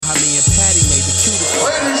me and Patty made the cutest.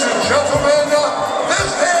 Ladies and gentlemen,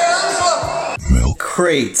 this is Milk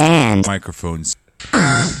crates and microphones.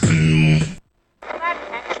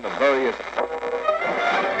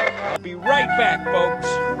 Be right back, folks.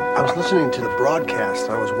 I was listening to the broadcast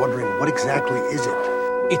and I was wondering, what exactly is it?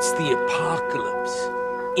 It's the apocalypse,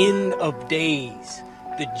 end of days,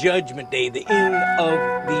 the judgment day, the end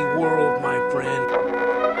of the world, my friend.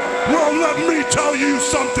 Well, let me tell you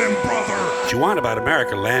something, brother. What you want about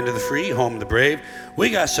America, land of the free, home of the brave? We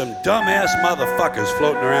got some dumbass motherfuckers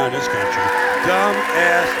floating around this country.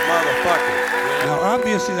 Dumbass motherfuckers. Now,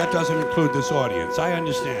 obviously, that doesn't include this audience. I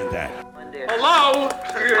understand that. Hello?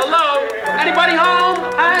 Hello? Anybody home?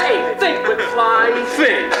 Hey, think with flying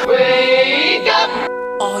fish. Wake up!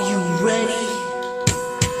 Are you ready?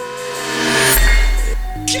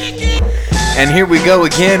 And here we go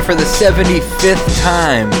again for the 75th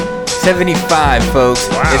time. 75, folks.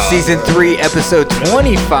 Wow. It's season 3, episode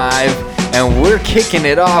 25. And we're kicking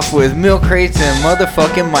it off with milk crates and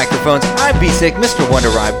motherfucking microphones. I'm B-Sick, Mr. Wonder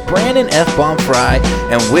Rye, Brandon F. Bomb Fry,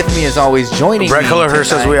 and with me as always, joining Brett me Cullerher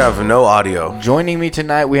says we have no audio. Joining me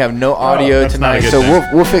tonight, we have no audio tonight, so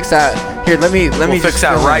we'll fix that. Here, let me fix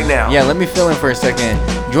that right now. Yeah, let me fill in for a second.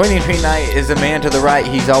 Joining me tonight is the man to the right.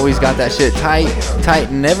 He's always got that shit tight,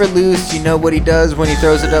 never loose. You know what he does when he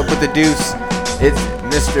throws it up with the deuce. It's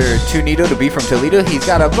Mr. Tunito, to be from Toledo. He's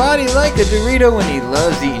got a body like a Dorito when he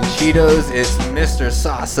loves eating Cheetos. It's Mr.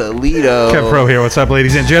 Sausalito. Kev Pro here. What's up,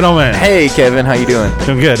 ladies and gentlemen? Hey, Kevin. How you doing?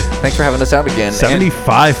 Doing good. Thanks for having us out again.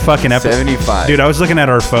 75 fucking episodes. 75. Dude, I was looking at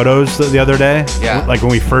our photos the other day. Yeah. Like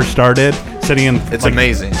when we first started, sitting in. It's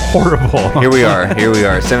amazing. Horrible. Here we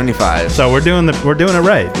are. 75. So we're doing it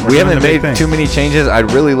right. We haven't made too many changes.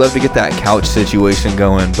 I'd really love to get that couch situation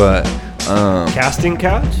going, but. Casting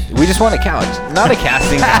couch? We just want a couch, not a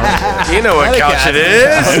casting couch. You know what couch it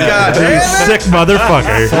is. God damn it. Sick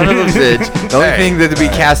motherfucker. Son of a bitch. The only thing that to be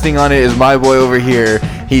casting on it is my boy over here.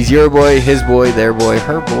 He's your boy, his boy, their boy,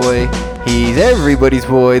 her boy. He's everybody's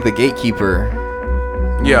boy, the gatekeeper.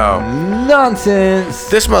 Yo. Nonsense.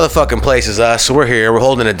 This motherfucking place is us. We're here. We're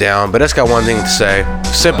holding it down. But it's got one thing to say.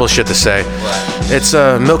 Simple shit to say. What? It's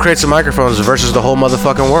milk crates and microphones versus the whole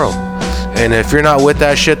motherfucking world. And if you're not with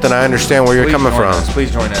that shit, then I understand where you're coming from.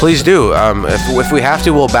 Please join us. Please do. If we have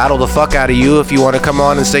to, we'll battle the fuck out of you. If you want to come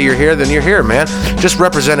on and say you're here, then you're here, man. Just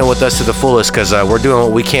represent it with us to the fullest, because we're doing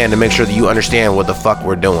what we can to make sure that you understand what the fuck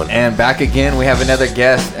we're doing. And back again, we have another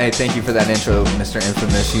guest. Hey, thank you for that intro, Mr.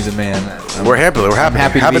 Infamous. He's a man. We're happy. We're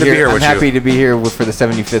happy to be here with you. I'm happy to be here for the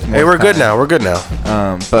 75th. Hey, we're good now. We're good now.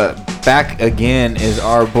 But back again is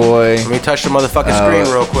our boy. Let me touch the motherfucking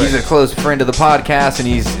screen real quick. He's a close friend of the podcast, and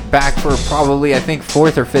he's back for probably, I think,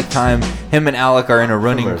 4th or 5th time. Him and Alec are in a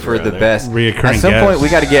running for the best. Reoccurring at some point, we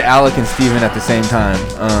got to get Alec and Steven at the same time.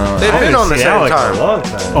 They've been on the same time. A long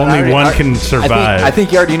time. Only one can survive. I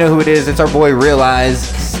think you already know who it is. It's our boy Realize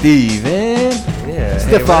Steven. Yeah.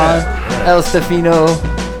 Stefan. El Stefino.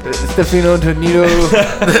 Stefino Tonito.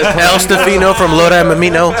 El Stefino from Lodi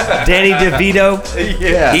Mamino. Danny DeVito.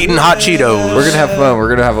 Yeah. Eating hot Cheetos. We're going to have fun. We're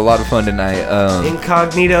going to have a lot of fun tonight.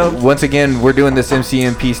 Incognito. Once again, we're doing this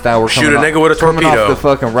MCMP style. We're Shoot a nigga with a coming torpedo. off the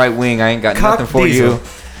fucking right wing. I ain't got nothing for you.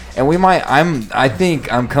 And we might, I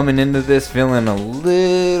think I'm coming into this feeling a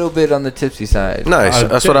little bit on the tipsy side. Nice.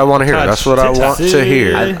 That's what I want to hear. That's what I want to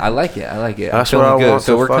hear. I like it. That's what I want.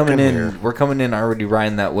 So we're coming in. We're coming in already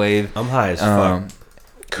riding that wave. I'm high as fuck.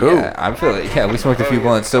 Cool. Yeah, I feel it. Yeah, we smoked a few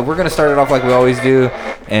blunts. So we're going to start it off like we always do.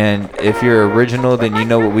 And if you're original, then you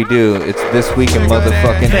know what we do. It's This Week in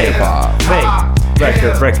Motherfucking Hip Hop.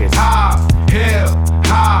 Records. hip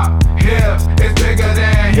hop, it's bigger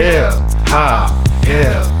than hip hop.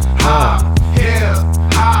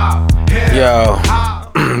 Yo,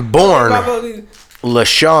 born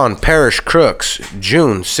LaShawn Parrish Crooks,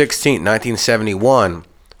 June 16, 1971.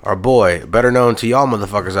 Our boy, better known to y'all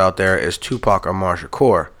motherfuckers out there, is Tupac Amaru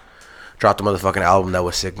Shakur. Dropped a motherfucking album that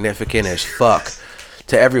was significant as fuck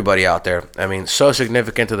to everybody out there. I mean, so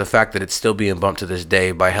significant to the fact that it's still being bumped to this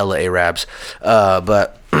day by hella Arabs.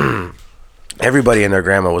 But everybody and their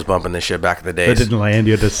grandma was bumping this shit back in the days. That didn't land.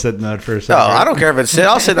 You had to sit in that for a second. No, I don't care if it's sit.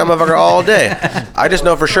 I'll sit in that motherfucker all day. I just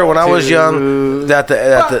know for sure when I was young that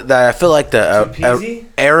I feel like the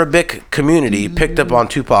Arabic community picked up on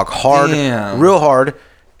Tupac hard, real hard.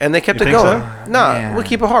 And they kept it going. So? Nah, we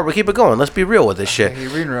keep it hard. We keep it going. Let's be real with this shit. You're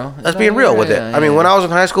being real. Let's be real with it. I mean, when I was in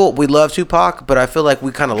high school, we loved Tupac, but I feel like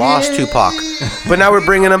we kind of lost Tupac. But now we're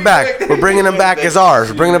bringing him back. We're bringing him back as ours.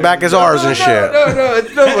 We're bringing him back as ours and shit. No,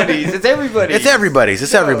 it's nobody's. It's everybody's. It's everybody's.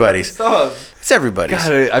 It's everybody's. It's everybody's.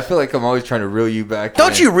 God, I feel like I'm always trying to reel you back.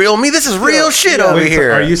 Don't in. you reel me? This is real shit over Wait, so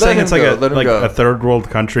here. are you saying him it's like go, let him go. a third world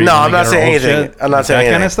country? No, and I'm they not get our saying old anything. shit? I'm not saying that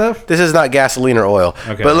anything. kind of stuff. This is not gasoline or oil.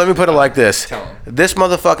 Okay. But let me put it like this. Tell 'em. This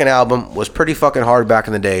motherfucking album was pretty fucking hard back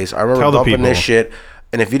in the days. I remember Tell the bumping this people. shit.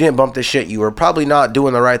 And if you didn't bump this shit, you were probably not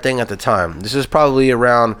doing the right thing at the time. This is probably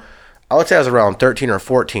around, I would say I was around 13 or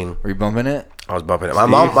 14. Were you bumping it? I was bumping it. My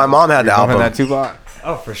mom had the Bumping album. that Tupac?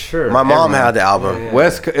 Oh, for sure. My mom had the album. It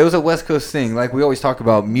was a West Coast thing. Like we always talk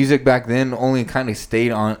about, music back then only kind of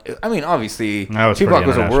stayed on. I mean, obviously, That was Tupac pretty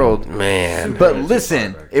was a international. world. Man. But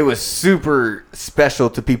listen, it was super special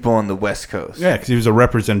to people on the West Coast. Yeah, because he was a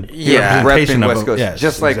representation Repping of West Coast. yes,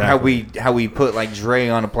 just like exactly. how we put like Dre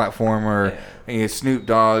on a platform or Snoop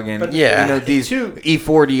Dogg and Yeah. you know these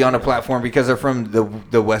E40 on a platform because they're from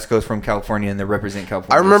the West Coast, from California, and they represent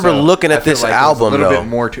California. I remember looking at I feel this like it was album, a little though. bit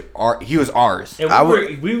more to he was ours. And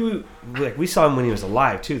we saw him when he was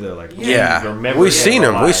alive too, though. Like Yeah. remember We him seen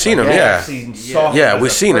him. alive. We seen him, Like, yeah. actually saw him Yeah, as we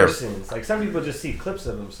a seen him. person. It's like some people just see clips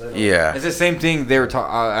of him. So they don't- Yeah. It's the same thing they were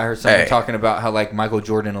I heard someone Hey. talking about how like Michael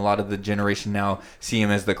Jordan, a lot of the generation now see him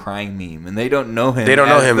as the crying meme, and they don't know him. They don't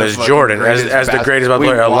know him the as fucking Jordan, greatest as the greatest we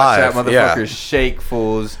player watched alive. That Yeah. motherfucker shake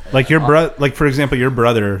fools. Like your brother, like for example, your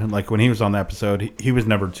brother, like when he was on the episode, he was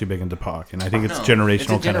never too big into Pac, and I think it's No, generational it's a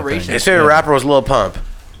kind of generation. thing. His favorite rapper was Lil Pump.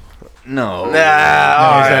 No, Nah, No,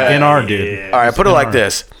 all he's right. an NR dude. All right, put it like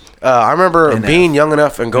this. I remember NF. being young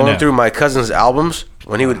enough and going NF. through my cousin's albums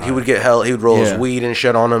when he would get hell. He would roll his Yeah. weed and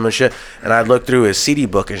shit on them and shit. And I'd look through his CD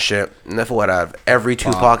book and shit. And that's what I'd every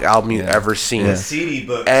Tupac album you ever seen. Yeah. CD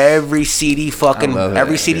book. Every CD fucking I love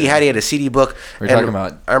every it, CD yeah. he had a CD book. We're And talking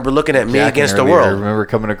about I remember looking at Me jacking Against the earlier. I World. remember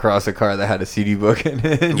coming across a car that had a CD book in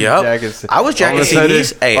it. Yep. I was jacking All of a sudden-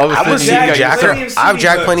 CDs. Hey, all of a I was sudden you CD got jacker. yourself- I've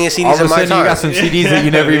jacked plenty of All CDs of a in my sudden, you got time. some CDs that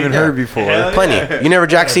you never even heard before. Plenty. You never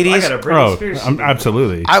jack I CDs? got a Britney Bro, Spears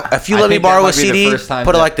absolutely. If you I let me think that borrow a might be the CD, first time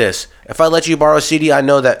put it that- like this. If I let you borrow a CD, I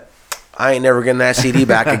know that I ain't never getting that CD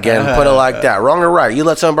back again. Put it like that. Wrong or right? You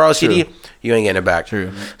let someone borrow a CD, you ain't getting it back.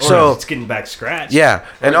 True. So it's getting back scratched. yeah,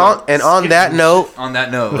 and on that note, On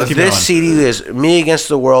that note, Let's keep this going. CD is Me Against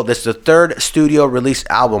the World. It's the third studio release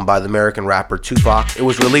album by the American rapper Tupac. It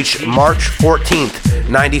was released March 14th,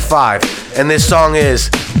 95. And this song is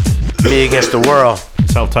Me Against the World.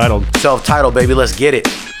 Self-titled. Self-titled, baby. Let's get it.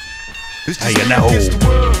 How you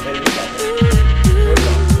know?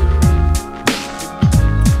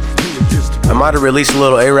 I might have released a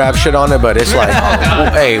little A-Rap shit on it, but it's like,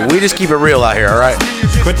 hey, we just keep it real out here, all right?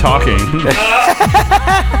 Quit talking.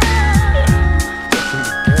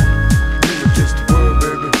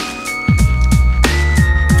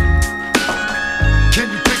 Can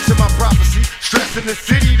you picture my prophecy? Stress in the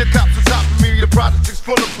city, the cops on top of me. The projects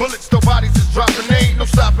full of bullets, no bodies is dropping. They ain't no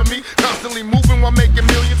stopping me. Constantly moving while making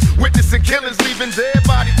millions. Witnessing killings, leaving dead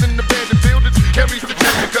bodies in the abandoned buildings. Carries the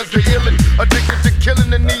truth because they're illin'. Addicted to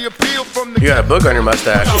killing and the appeal from the. You got a book on your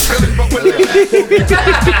mustache. Maybe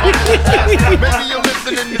you're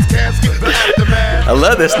listening this casket, the aftermath. I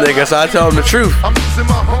love this nigga, so I tell him the truth. I'm losing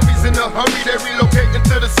my homies in a hurry. They relocating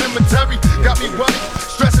to the cemetery. Got me running,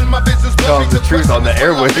 stressing my business. Tell 'em the truth on the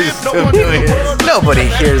airwaves. Nobody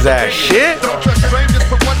hears that shit. Don't trust strangers,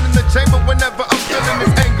 put one in the chamber whenever I'm feeling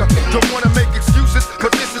this anger. Don't wanna make excuses,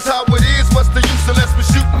 but this is how it is. What's the use unless we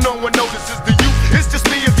shoot? No one notices the youth. It's just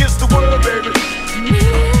me against the world, baby.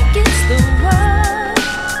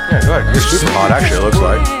 Yeah, go ahead. You're super hot, actually, it looks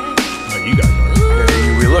like. Oh, you guys are.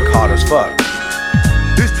 Yeah, we look hot as fuck.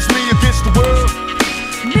 It's just me against the world.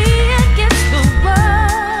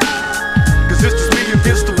 Cause it's just me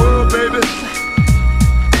against the world, baby.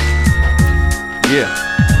 yeah.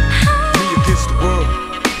 Me against the world.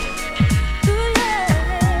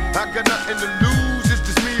 I got nothing to lose. It's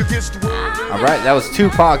just me against the world, baby. All right, that was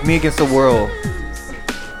Tupac, Me Against the World.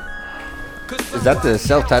 Is that the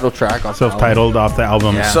self-titled track? Off the album? Self-titled off the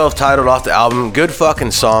album. Yeah. Self-titled off the album. Good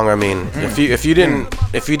fucking song. I mean, if you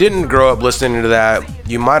didn't grow up listening to that,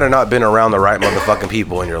 you might have not been around the right motherfucking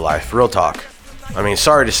people in your life. Real talk. I mean,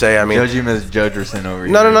 sorry to say. I mean, Judge him as Judgerson over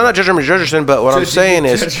here. no, not Judgerson. But what I'm saying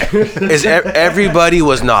is everybody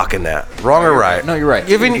was knocking that. Wrong or right? No, you're right.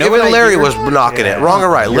 Even You know what I Larry hear? was knocking it. Wrong or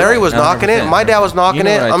right? Larry was knocking it. 100%. My dad was knocking You know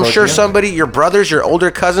it. what I I'm told sure you. somebody, your brothers, your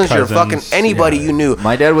older cousins, your fucking anybody yeah. you knew.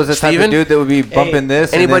 My dad was the type Steven? of dude that would be bumping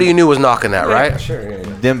this. Anybody you and knew was knocking that, right?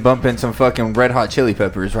 then bumping some fucking Red Hot Chili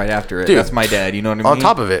Peppers right after it. Dude, That's my dad. You know what I mean? On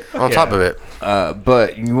top of it. On top of it.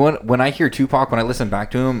 But you want, when I hear Tupac, when I listen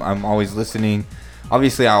back to him, I'm always listening.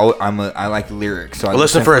 Obviously, I like lyrics, so I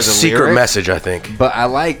Listen for a the secret lyrics. message, I think. But I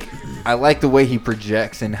like the way he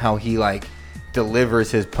projects and how he like delivers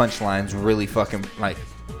his punchlines really fucking like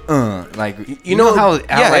you know how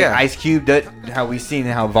yeah, like yeah. Ice Cube did, how we seen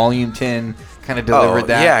how Volume 10 kind of delivered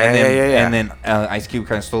that. Yeah, and then, yeah. And then Ice Cube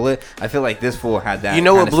kind of stole it. I feel like this fool had that. You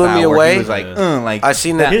know what kinda blew me style where away? He was like, I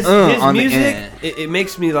seen that. His on the music, end. it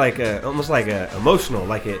makes me like almost like emotional,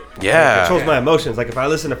 like it. Yeah. It controls my emotions. Like if I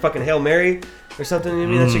listen to fucking Hail Mary or something, you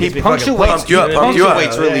know, that shit He gets me fucking punctuates pumped. you up, pumps you up.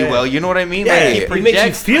 punctuates really well. You know what I mean? Yeah, Like, it makes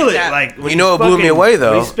you feel it. that. Like when You know what blew me away,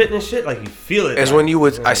 though? When he's spitting his shit, like you feel it. Is like, when you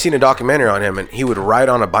would, I seen a documentary on him, and he would write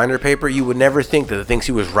on a binder paper. You would never think that the things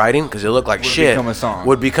he was writing, because it looked like shit, become a song.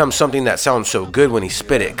 would become something that sounds so good when he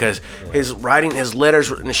spit it. Because his writing, his letters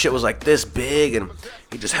and shit was like this big, and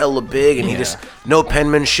he just hella big, and he just no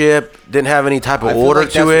penmanship, didn't have any type I of feel order like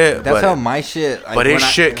to it. That's but how my shit. Like, but his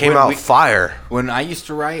shit came out fire. When I used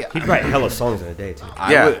to write, He'd write hella songs in a day too.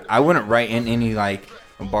 I wouldn't write in any like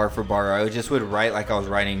bar for bar. I just would write like I was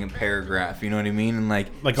writing a paragraph. You know what I mean? And like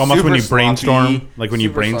almost when you super brainstorm, sloppy, like when you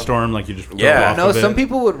super brainstorm, like you just Yeah. go off No, of it. some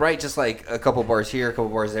people would write just like a couple bars here, a couple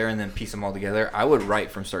bars there, and then piece them all together. I would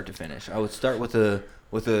write from start to finish. I would start with a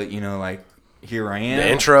you know, like here I am, The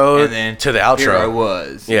intro and then to the outro. Here I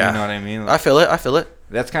was. Yeah. You know what I mean? I feel it.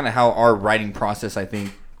 That's kind of how our writing process, I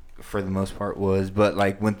think, for the most part was. But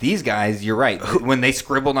like with these guys, you're right. When they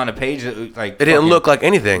scribbled on a page, it didn't look like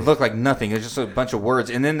anything. It looked like nothing. It was just a bunch of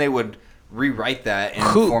words, and then they would rewrite that and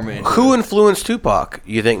form it. Who influenced Tupac?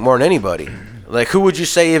 You think more than anybody? Like who would you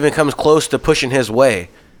say even comes close to pushing his way?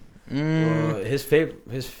 His favorite.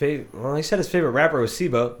 Well, he said his favorite rapper was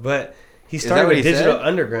Sibo, but he that started what with he Digital said?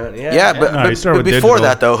 Underground. Yeah, Yeah, but, No, he started but with before Digital.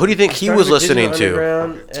 that though, who do you think he Started was with listening Digital to?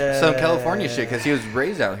 Underground, Some California shit because he was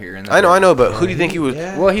raised out here. I know, but who do you think he was?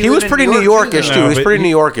 Yeah. Well, he was lived in pretty New New York, Yorkish too, too. though. He was but pretty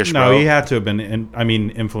New Yorkish, No, bro. he had to have been,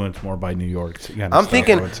 influenced more by New York. Kind of I'm stuff,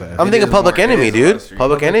 thinking, I would say. I'm thinking is Public more- it Enemy, is dude. more street.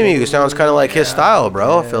 Public Enemy sounds kind of like his style,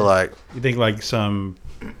 bro. I feel like. You think like some?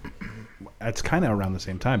 It's kind of around the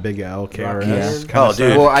same time. Big L, KRS. Yeah. kinda Oh, dude,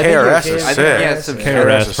 stuff. Well, I think KRS he- is I think sick. he has some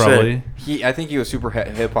KRS is probably. I think he was super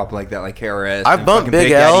hip hop like that, like KRS. I and bumped fucking Big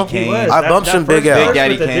Daddy L. Kane. He was. I That- bumped that some first Big L. verse Big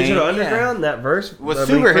Daddy with the Kane. Digital Yeah. Underground. That verse Was when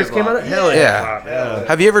super he first came hip-hop. out. Hell Yeah. yeah.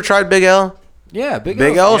 Have you ever tried Big L? Yeah, Big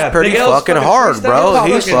Big L's- L's Yeah, pretty Big L's fucking fucking hard, freestyle. bro.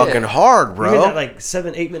 He's He's fucking- fucking hard, You mean that bro. like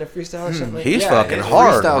 7-8 minute freestyle or something? Like He's that? fucking his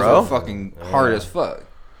hard, freestyles bro. are fucking hard as fuck.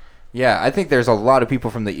 Yeah, I think there's a lot of people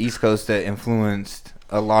from the East Coast that influenced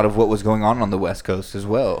a lot of what was going on the West Coast as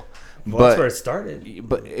well. Well, that's where it started.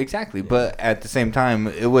 But exactly, but at the same time,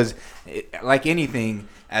 it was like anything.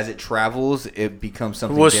 As it travels, it becomes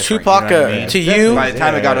something. Was different, Tupac you know what I mean? to you? By the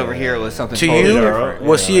time it got over here, it was something To totally you, different.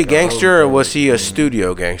 was he a gangster or was he a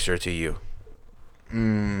studio gangster to you?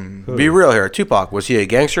 Be real here. Tupac, was he a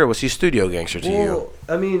gangster or was he a studio gangster to you? Well,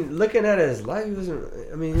 I mean, looking at his life, he wasn't.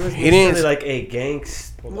 I mean, he wasn't He didn't- necessarily like a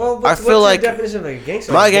gangster. Well, I feel what's like your definition of a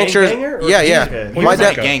gangster? my Like a gangster is- gangbanger or yeah, yeah. okay. He My wasn't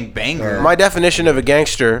def- a gang banger. My definition of a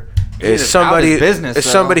gangster He is was about somebody his business, is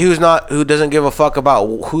though. somebody who doesn't give a fuck about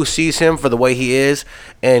who sees him for the way he is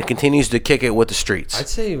and continues to kick it with the streets. I'd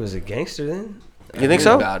say he was a gangster then. You think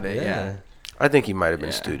so? About it, yeah. I think he might have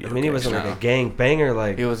been studio. I mean, he wasn't gangster. like a gang banger,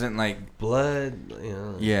 like He wasn't like blood. You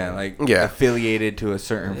know. yeah, like Yeah. affiliated to a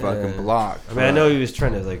certain fucking block. I mean, I know he was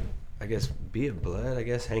trying to like, I guess, be a blood. I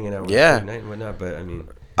guess hanging out with Yeah. Suge Knight and whatnot. But I mean,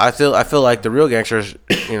 I feel like the real gangsters,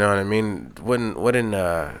 you know what I mean, wouldn't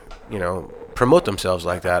promote themselves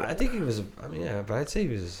like I that. think he was. I mean, yeah, but I'd say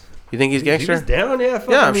he was. You think he's He gangster? was down, yeah.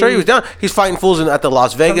 Fuck, Yeah, I I'm sure he mean, was down. He's fighting fools at the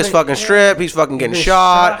Las Vegas Something- fucking yeah. strip. He's fucking getting been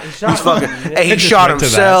shot. shot. He shot He's fucking. someone. Hey, he Just shot went to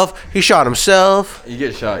that. himself. He shot himself. You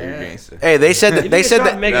get shot, you're a gangster. Hey, they said that. If They you said get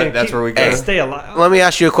shot, that. make it that's keep- where we go. Stay alive. Let me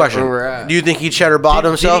ask you a question. Where we're at. Do you think he cheddar bought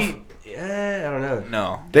himself? I don't know.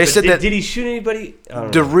 No. They But said that Did he shoot anybody? I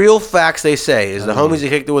don't the know. real facts they say is the homies that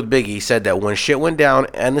kicked it with Biggie said that when shit went down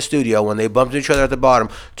in the studio, when they bumped each other at the bottom,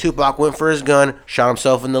 Tupac went for his gun, shot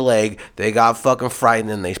himself in the leg. They got fucking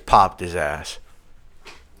frightened and they popped his ass.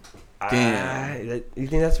 You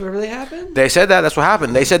think that's what really happened? They said that. That's what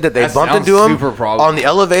happened. They said that they That bumped sounds into him super probable. on the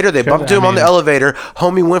elevator. They bumped into him on the elevator.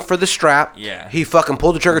 Homie went for the strap. Yeah. He fucking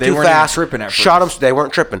pulled the trigger They too weren't even fast. tripping at Shot him. first. They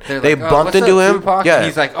weren't tripping. They're They like, bumped "Oh, what's into up, him. Tupac?" Yeah. And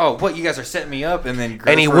he's like, "Oh, what? You guys are setting me up?" And then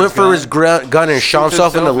And he went for his gun and shot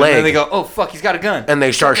himself in the leg. And then they go, "Oh fuck, he's got a gun." And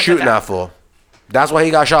they start shooting that fool. That's why he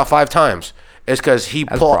got shot 5 times. It's because he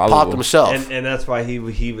popped probable. himself. And that's why he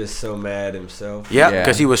was so mad himself. Yeah, Yeah.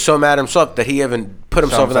 because he was so mad himself that he even put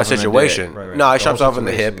himself in that himself in the situation. dick. Right. No, he The shot whole himself in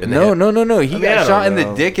the hip. situation. In the No, hip. no, no, no. He I got don't shot in the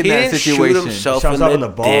know. dick in He that didn't shoot situation. himself. Shot himself in the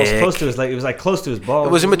dick. balls, close to his leg. It was like close to his balls.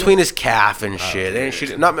 It was in wasn't between his calf and shit. They didn't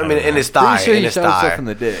shoot it. Not, I mean, in his Pretty thigh. sure in he his shot thigh. himself in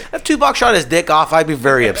the dick. If Tupac shot his dick off, I'd be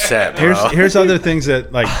very upset, bro. Here's other things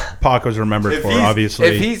that like Pac was remembered for. Obviously,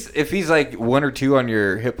 if he's like 1 or 2 on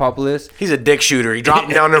your hip hop list, He's a dick shooter. He dropped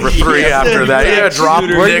him down number 3 after that. Yeah, drop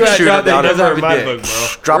Where you dick at, shooter drop down. that? He doesn't have a my dick. book, bro.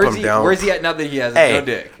 Drop Where's him he, down. Where's he at now that he has Hey, no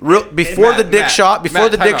dick? before the dick shot,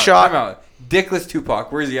 Matt, time out, time out. Dickless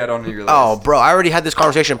Tupac. Where's he at on your list? Oh, bro, I already had this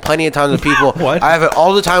conversation plenty of times with people. What? I have it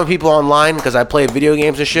all the time with people online because I play video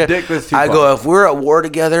games and shit. Dickless I Tupac. go, if we're at war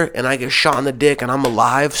together and I get shot in the dick and I'm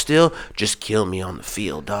alive still, just kill me on the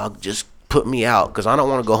field, dog. Just put me out because I don't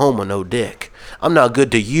want to go home with no dick. I'm not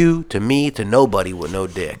good to you, to me, to nobody with no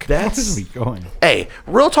dick. Where's we going? Hey,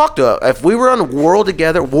 real talk to if we were on a world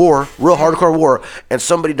together, war, real hardcore war, and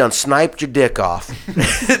somebody done sniped your dick off.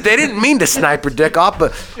 They didn't mean to snipe your dick off,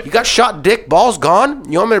 but you got shot dick, balls gone.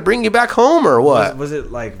 You want me to bring you back home or what? Was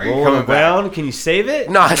it like Are you rolling coming back? around? Can you save it?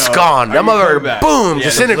 No, it's gone. That Are you coming motherfucker, back? boom, Yeah,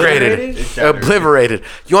 disintegrated, obliterated? obliterated.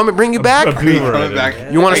 You want me to bring you back? Obliterated.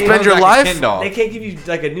 Back. You want to spend your life? They can't give you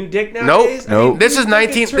like a new dick Nope. nowadays. Nope. This is they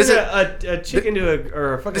 19. could This is turn a chicken to a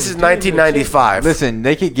or a fucking. this is chicken to a chicken. 1995. Listen,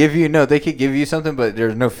 they could give you something, but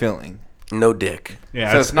there's no feeling. No dick.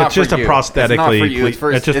 Yeah, So it's, it's not it's just for a you. prosthetically. It's not for you. It's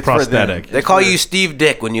for- it's just it's for them. prosthetic. They call you Steve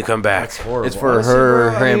Dick when you come back. It's for Honestly,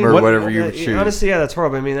 her, bro, I him, mean, or what- whatever you choose. Honestly, yeah, that's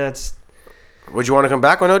horrible. I mean, that's Would you want to come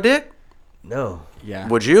back with no dick? no. Yeah.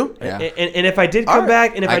 Would you? Yeah. And if I did come Alright.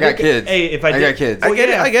 back, and if I I, got did, kids. Hey, if I I did, got kids. I get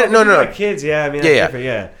it, I get it. fuck, No, you no, got no. kids. Yeah, I mean, that's Yeah, yeah. different.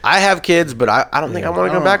 Yeah. I have kids, but I don't think I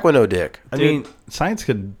want to come back with no dick. I mean, Science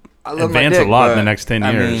could I love my advance dick, a lot in the but, next 10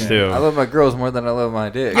 I years, mean, too. I love my girls more than I love my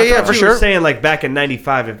dick. Yeah, yeah, I thought for you sure. were saying like back in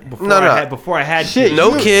 '95, before I had Shit, kids.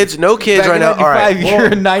 No kids, no kids Back right in now. All right. 95,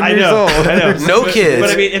 you're 9 I years know, old. I know. No kids.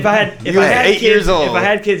 But I mean, if I had You were 8 kids, years old. if I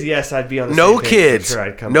had kids, yes, I'd be on the No same page. kids. For sure,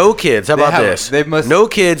 I'd come No back. kids. How They about have- this? they must- No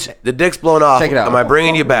kids. The dick's blown off. Check it out. Am I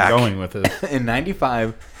bringing you back? Going with it. In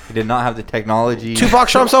 95, he did not have the technology. Tupac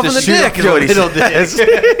shot himself to in the shoot dick. up Is your what he little says. dick.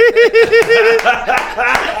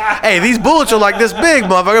 Hey, these bullets are like this big,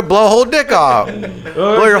 motherfucker. Blow a whole dick off.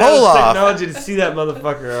 Blow your whole off. Technology to see that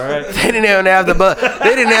motherfucker. All right. They didn't even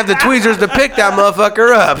have the tweezers to pick that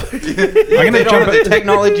motherfucker up I'm They gonna don't have the jump.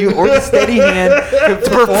 technology or the steady hand to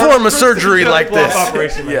perform a surgery like Blow-up this.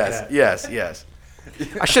 operation like Yes, that. yes.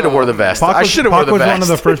 I should have wore the vest. Pac I was, should have wore Pac the was vest. one of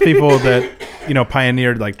the first people that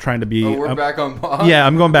pioneered like trying to be. Oh, we're back on Pac. Yeah,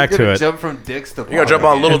 I'm going back You're to gonna it. Jump from dicks to Pac. You're gonna jump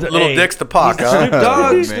on little Hey, dicks to Pac, huh? Snoop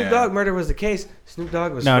Dogg. Man. Snoop Dogg murder was the case. Snoop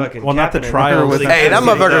Dogg was No, fucking. well, not the capping it. trial. Was Hey, that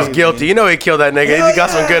motherfucker's guilty. You know he killed that nigga. He got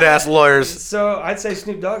some good ass lawyers. So I'd say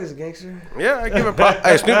Snoop Dogg is a gangster. Yeah, I give him props.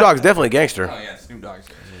 Hey, Snoop Dogg's definitely a gangster. Oh yeah, Snoop Dogg's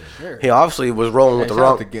sure. He obviously was rolling with Hey, the shout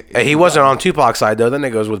out wrong. to Ga- Hey, he wasn't on Tupac's side though. That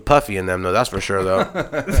nigga was with Puffy and them though. That's for sure though.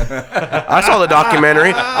 I saw the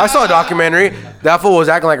documentary. That fool was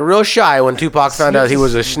acting like real shy when Tupac found out he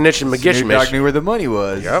was a snitch and Snoop Dogg magician. knew where the money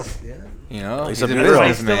was. Yep. You know, He's he's a a businessman.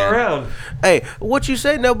 He's still businessman. around. Hey, what you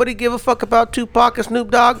say? Nobody give a fuck about Tupac and Snoop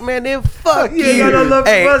Dogg, man? Then fuck you. got no love for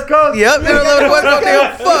Hey, West Coast. Yep, you got no love for West Coast.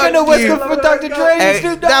 Then fuck no West you. Coast for Dr. Dre and Hey,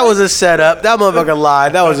 Snoop Dogg. that was a setup. That motherfucker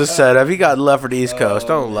lied. That was a setup. He got love for the East Coast.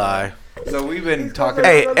 Don't lie. So we've been talking.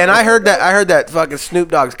 Hey, and I heard that fucking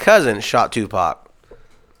Snoop Dogg's cousin shot Tupac.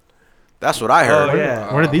 That's what I heard. Oh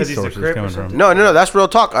yeah. Where did these 'Cause he's a sources Crip or coming something. from? No, that's real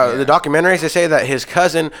talk. The documentaries, they say that his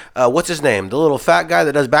cousin, what's his name? The little fat guy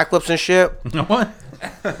that does backflips and shit? What?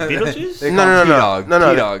 Beetlejuice? They No, call no, him no, T-Dog. no,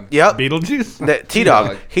 no. T-Dog. Yep. Beetlejuice? That T-Dog.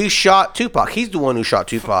 T-Dog. He shot Tupac. He's the one who shot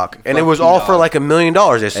Tupac. And it Fuck was all for T-Dog. like $1 million,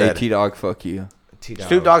 they Hey, said. T-Dog, fuck you.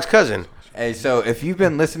 Snoop Dogg's cousin. Hey, so if you've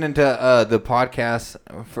been listening to the podcast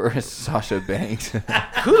for Sasha Banks,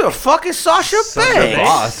 Who the fuck is Sasha Banks?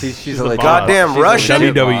 boss, she's a the legit boss. Goddamn She's a Russian?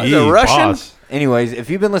 legit boss. The WWE Russian? boss. Anyways, if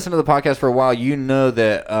you've been listening to the podcast for a while, you know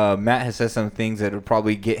that Matt has said some things that would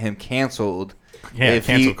probably get him canceled. Yeah, if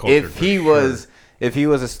cancel he, culture if for he sure. was if he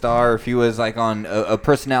was a star, if he was like on a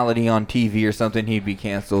personality on TV or something, he'd be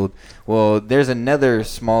canceled. Well, there's another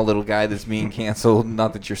small little guy that's being canceled.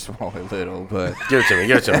 Not that you're small or little, but Give it to me.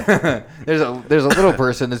 Give it to me. there's a little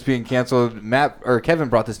person that's being canceled. Matt or Kevin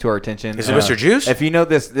brought this to our attention. Is it Mr. Juice? If you know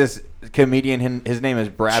this comedian, his name is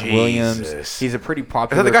Brad Williams. Jesus. He's a pretty Is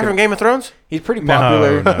popular. that the guy from Game of Thrones? He's pretty No,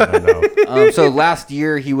 popular. no. So last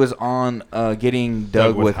year he was on Getting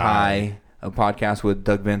Doug with with High. High, a podcast with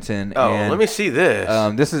Doug Benson. Oh, and, let me see this.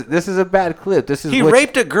 This is a bad clip. This is He what,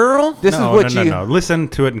 raped a girl? This No, is what no, you. no. Listen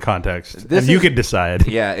to it in context, This and you is- could decide.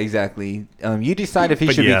 Yeah, exactly. You decide if he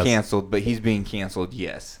But should yes. be canceled, but he's being canceled.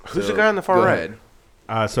 Yes. Who's So, the guy on the far go right?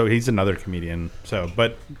 ahead. So he's another comedian.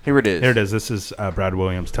 But Here it is. here it is. This is Brad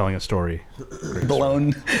Williams telling a story.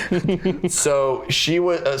 blown. So she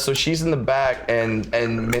was. So she's in the back, and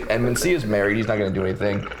Mencia's married. He's not gonna do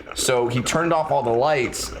anything. So he turned off all the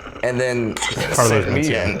lights, and then Carlos sent me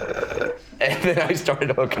Mencia. in. And then I started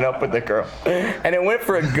hooking up with the girl, and it went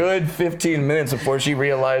for a good 15 minutes before she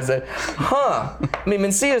realized that, I mean,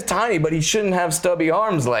 Mencia's tiny, but he shouldn't have stubby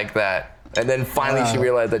arms like that. And then finally she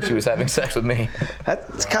realized that she was having sex with me.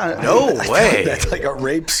 That's kind of No way. That's like a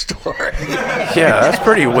rape story. Yeah, that's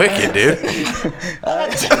pretty wicked, dude. That's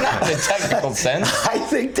Not in a technical sense. I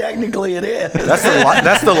think technically it is.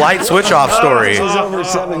 That's the light switch off story. This was over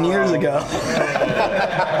 7 years ago.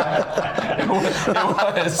 It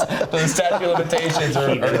was. The statute of limitations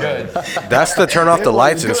are good. That's the turn off the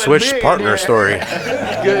lights and switch partner story.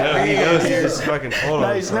 Good. He goes. He just fucking told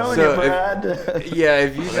Nice knowing So you, Brad. Yeah,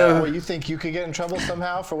 if you know. You think you could get in trouble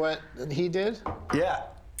somehow for what he did? Yeah.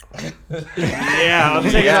 Yeah, I'll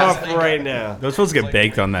take it off right now. They're supposed to get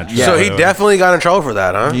baked on that. So he definitely got in trouble for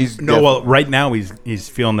that, huh? Well, right now he's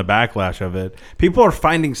feeling the backlash of it. People are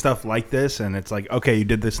finding stuff like this, and it's like, okay, you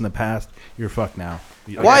did this in the past, you're fucked now.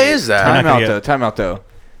 Why is that? Time out though.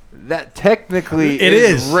 That technically It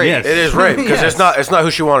is rape. yes. It is rape because it's not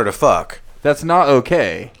who she wanted to fuck. That's not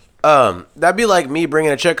okay. That'd be like me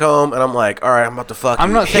bringing a chick home, and I'm like, all right, I'm about to fuck. I'm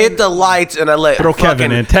you. not hit saying- the lights, and I let Throw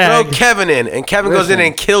Kevin in, tag. Throw Kevin in, and Kevin goes in Listen.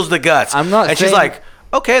 and kills the guts. I'm not And she's saying- like,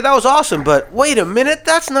 okay, that was awesome, but wait a minute,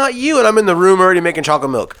 that's not you. And I'm in the room already making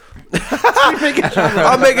chocolate milk. I'm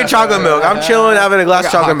making chocolate milk. I'm chilling, having a glass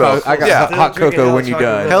of chocolate milk. I got hot cocoa when you're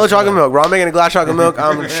done. Hella chocolate milk, bro. I'm making a glass of chocolate milk.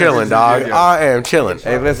 I'm chilling, dog. I am chilling.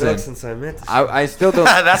 Hey, listen. Since I met this I still don't.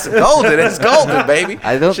 That's golden. It's golden, baby.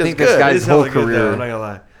 I don't Shit's think this good. guy's It's whole hella good, though, career. I'm not gonna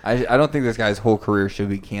lie. I don't think this guy's whole career should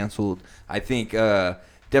be canceled. I think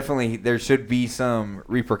definitely there should be some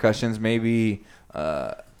repercussions. Maybe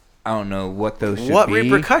I don't know what those should What be.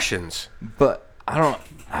 repercussions? But I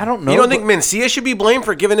don't know. You don't think Mencia should be blamed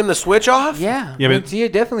for giving him the switch off? Yeah, Yeah, but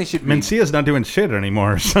Mencia definitely should be. Mencia's not doing shit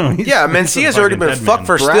anymore. So he's, Yeah, he's Mencia's a already fucking been dead fucked man.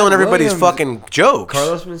 for Brad stealing everybody's Williams. fucking jokes.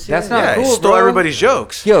 Carlos Mencia. That's not Yeah, cool, he stole bro. everybody's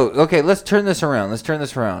jokes. Yo, okay, let's turn this around.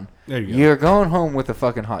 There you go. You're going home with a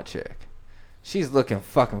fucking hot chick. She's looking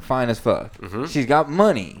fucking fine as fuck. She's got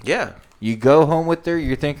money. Yeah. You go home with her.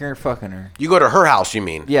 You're thinking you're fucking her. You go to her house, you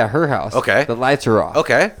mean? Yeah, her house. Okay. The lights are off.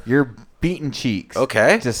 Okay. You're beating cheeks.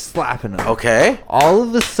 Okay. Just slapping them. Okay. All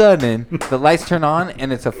of a sudden, the lights turn on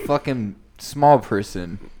and it's a fucking small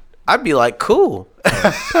person. I'd be like, cool.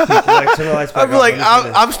 I'd I'd be like,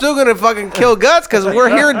 I'm still gonna fucking kill guts because we're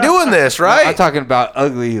here doing this, I'm right? talking about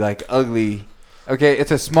ugly. Okay,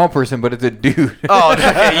 it's a small person, but it's a dude. Oh, okay.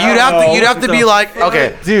 You'd have to be like,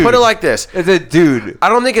 okay, Dude. put it like this. It's a dude. I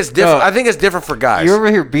don't think it's different. No. I think it's different for guys. You're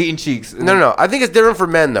over here beating cheeks. No. I think it's different for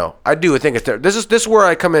men, though. I do. I think it's different. This is where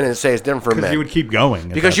I come in and say it's different for men. You would keep going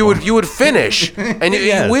at Because that you point. would finish, and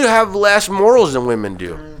Yes. we have less morals than women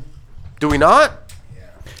do. Do we not?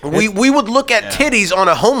 We would look at titties on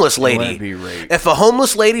a homeless lady. wouldn't be rape. If a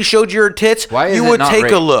homeless lady showed you her tits, Why is you it would not take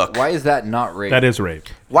rape? a look. Why is that not rape? That is rape.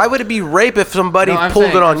 Why would it be rape if somebody No, I'm pulled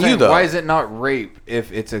saying- it I'm on you, saying, though? Why is it not rape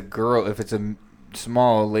if it's a girl, if it's a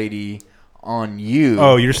small lady on you?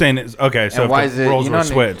 Oh, you're saying it's okay. So And why if is the it? roles You were know,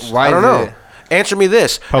 switched. why I don't is know. it- Answer me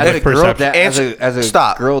this. Public As a girl perception. dad, as a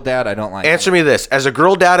Stop. girl dad, I don't like. Answer me this. As a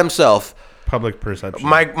girl dad himself, Public perception.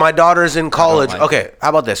 my daughter's in college. like Okay, how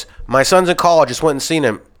about this? My son's in college. Just went and seen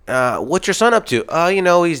him. What's your son up to?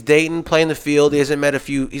 He's dating, playing the field. He hasn't met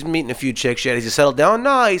he's meeting a few chicks yet. He's just settled down.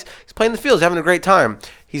 No, he's playing the field. He's having a great time.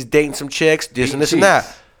 He's dating some chicks, this and this and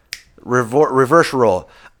that. Reverse role.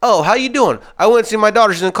 Oh, how you doing? I went and see my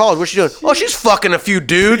daughter. She's in college. What's she doing? Oh, she's fucking a few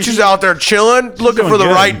dudes. She's out there chilling, looking for the doing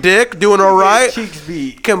good. right dick, doing all right. Cheeks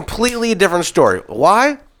beat. Completely different story.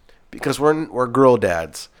 Why? Because we're girl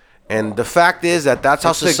dads. And the fact is that's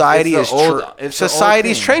how society is.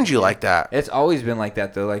 Society's trained you like that. It's always been like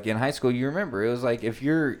that though. Like in high school, you remember it was like if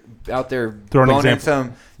you're out there Throw an boning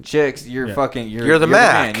example. some chicks, you're Yeah. fucking. You're the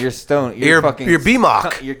Mac. man. You're stoned. You're fucking.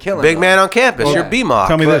 BMOC. You're killing. Big them. man on campus. Well, You're BMOC.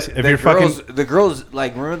 Tell me But this: if the you're girls, fucking, the girls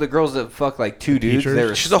like remember the girls that fuck like two dudes. Teachers? They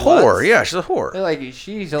were She's a sluts? whore. Yeah, she's a whore. They're like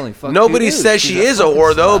she's only fucking. Nobody two dudes. says She's she is a fucking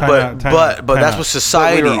whore though, Time but out, time but out, but time that's out. what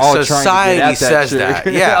society But we were all trying to get society at says chick.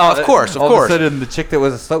 that. Yeah, of course, of all course. All of a sudden, the chick that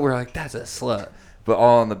was a slut, we were like, "That's a slut." But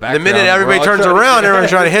all in the The background. minute we're everybody all turns trying to around, get everyone's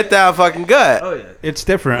at trying to hit that fucking gut. Oh yeah. it's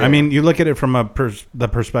different. I mean, you look at it from the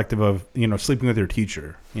perspective of sleeping with your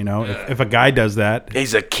teacher. If a guy does that,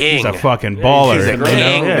 He's a king. he's a fucking baller. He's a you know?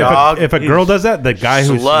 king, If dog. If a girl does that, the guy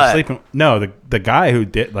who's Slut. sleeping, no, the guy who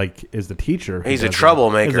did is the teacher. who He's a does it.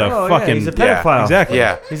 troublemaker. He's a Oh, yeah, fucking he's a pedophile. Exactly.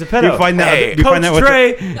 Yeah. He's a pedo. You find that. Hey, you find that with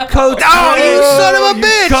Trey, Coach Oh, Trey. you son of a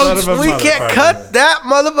bitch! son of a We can't motherfucker. cut that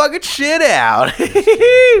motherfucking shit out.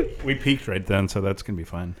 we peaked right then, so that's gonna be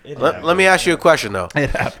fun. Let me ask you a question though.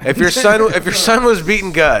 It happened. If your son was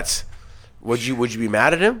beating guts, would you be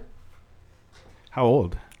mad at him? How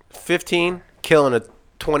old? 15, killing a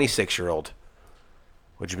 26-year-old.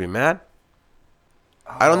 Would you be mad?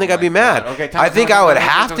 I don't think I'd be mad. God. Okay, I think time, I would time,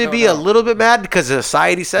 have time, to time, be time. a little bit mad because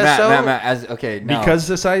society says so. Matt, now, Because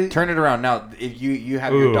society. turn it around now. If you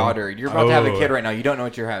have your Ooh. daughter, you're about to have a Oh. kid right now. You don't know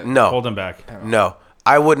what you're having. No. Hold him back. No.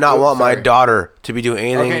 I would not want my daughter to be doing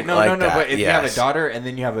anything Okay, no, like no, that. but if you have a daughter and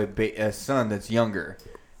then you have a son that's younger,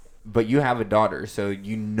 but you have a daughter, so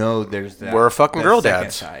you know there's that. We're fucking that girl second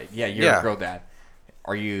dads. Side. Yeah, you're a girl dad.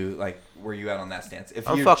 Are you like? Where you at on that stance? If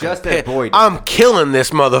I'm you're fucking just a pissed. boy, I'm killing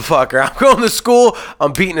this motherfucker. I'm going to school.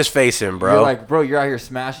 I'm beating his face in, bro. You're like, bro, you're out here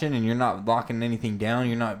smashing and you're not locking anything down.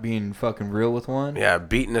 You're not being fucking real with one. Yeah,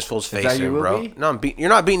 beating this fool's face that you in, will bro. be? No, you're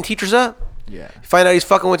not beating teachers up. Yeah. You find out he's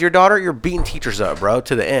fucking with your daughter, you're beating teachers up, bro,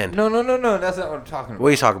 to the end. No. That's not what I'm talking about. What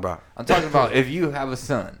are you talking about? I'm talking about if you have a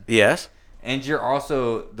son. Yes. And you're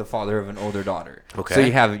also the father of an older daughter. Okay.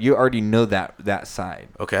 So you already know that side.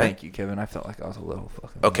 Okay. Thank you, Kevin. I felt like I was a little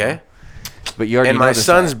fucking. Okay. But you already and know my the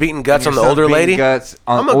son's side. beating guts And on your the son's older beating lady. guts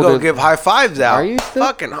on I'm gonna older- go give high fives out. Are you still?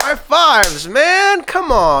 Fucking high fives, man.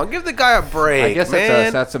 Come on, give the guy a break. I guess that's man.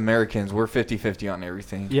 us. That's Americans. We're 50-50 on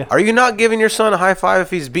everything. Yeah. Are you not giving your son a high five if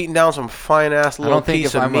he's beating down some fine ass I little don't think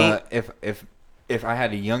piece if of I'm meat? if I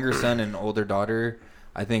had a younger son and an older daughter,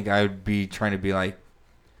 I think I would be trying to be like.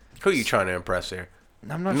 Who are you trying to impress here?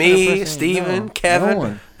 I'm not Me, trying to impress Steven, no, Kevin. No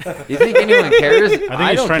one. You think anyone cares? I think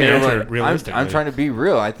he's don't trying to care answer what- realistically. I'm trying to be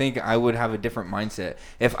real. I think I would have a different mindset.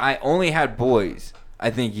 If I only had boys, I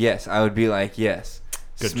think yes, I would be like yes.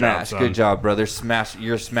 Good smash, job, good son. job, brother. Smash,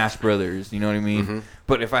 you're Smash Brothers. You know what I mean? Mm-hmm.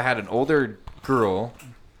 But if I had an older girl,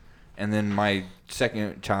 and then my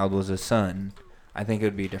second child was a son, I think it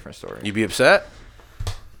would be a different story. You be upset?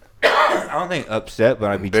 I don't think upset,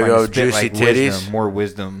 but I'd be Big trying old to spit juicy like titties. wisdom, more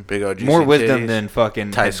wisdom, Big old more juicy wisdom titties. than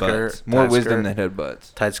fucking Tight headbutts. skirt. More Tight wisdom skirt. than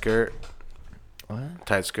headbutts. Tight skirt. What?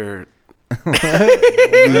 Tight skirt.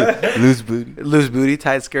 Loose booty. Loose booty,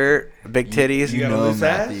 tight skirt, big titties. You know,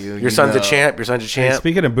 Matthew. Your son's a champ. Your son's a Hey, champ.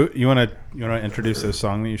 speaking of boot, you wanna introduce this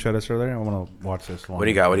song that you showed us earlier? I want to watch this one. What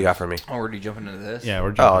do you got? What do you got for me? Already jumping into this? Yeah, we're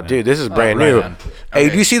Oh, jumping. dude, this is brand right new. on. Hey, Okay.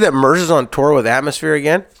 do you see that Murs is on tour with Atmosphere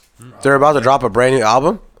again? They're about to drop a brand new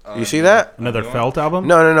album. You see that? Another Felt album?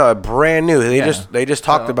 No, a brand new. They Yeah. just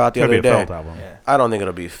talked about the Could be other a day. Felt album. I don't think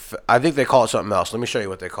it'll be. I think they call it something else. Let me show you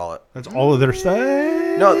what they call it. That's all of their stuff.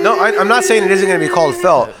 No, I'm not saying it isn't going to be called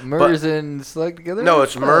Felt. Murs and Slug together? No,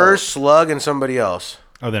 it's Murs, Slug, and somebody else.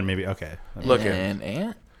 Oh, then maybe okay. Look and at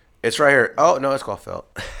Ant? It's right here. Oh no, it's called Felt.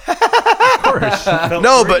 Of course.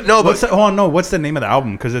 No, but What's the, oh no, what's the name of the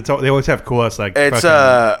album? Because they always have cool ass like. It's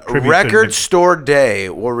fucking tribute to Record Nick- Store Day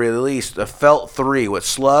will release the Felt 3 with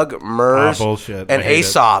Slug, Murs, bullshit. and I hate it.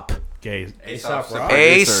 Aesop. Gay. Aesop Rock.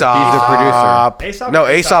 Aesop. He's the producer. Aesop No, or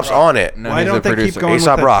Aesop Aesop's Rock? on it. No, Why he's don't the they producer. keep going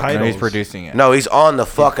Aesop with Rock. the No, titles? he's producing it. No, he's on the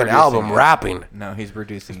fucking producing album it. rapping. No, he's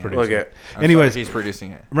producing it. Look at. I'm Anyways, sorry, he's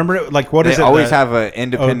producing it. Remember, like, what is They it? always that- have an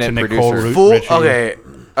independent to Nicole producer. Ru- Full. Richie. Okay.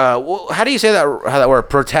 Well, how do you say that? How that word?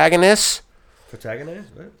 Protagonist. Protagonist?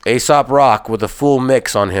 What? Aesop Rock with a full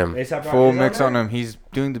mix on him. Aesop Rock Full is mix there? on him. He's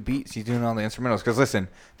doing the beats. He's doing all the instrumentals. Because listen,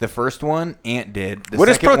 the first one Ant did. The What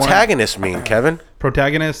does second one- protagonist mean, Kevin?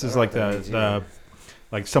 Protagonist is like the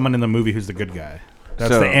like someone in the movie who's the good guy.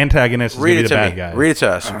 That's So, the antagonist. Is gonna Read be it the to bad me. guy. Read it to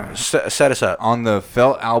us. Set us up. on the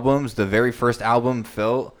Felt albums, the very first album,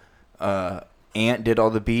 Felt, Ant did all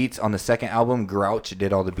the beats. On the second album, Grouch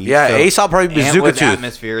did all the beats. Yeah, Aesop probably be Ant Bazooka was Tooth.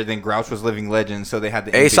 Atmosphere, then Grouch was Living Legend, so they had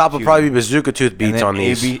the Aesop will in-between. probably be Bazooka Tooth And beats then on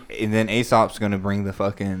these. and then Aesop's gonna bring the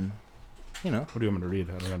fucking, you know. What do you want me to read?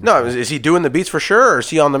 I don't No, understand. is he doing the beats for sure, or is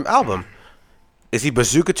he on the album? Is he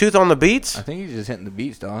Bazooka Tooth on the beats? I think he's just hitting the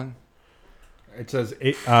beats, dog. It says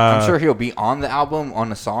I'm sure he'll be on the album on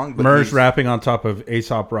a song. But Murs he's- rapping on top of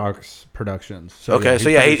Aesop Rock's productions. So, Okay, so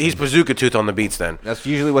yeah, producing. he's Bazooka Tooth on the beats then. That's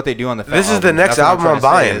usually what they do on the. This Felt is the album. next That's what album trying I'm to say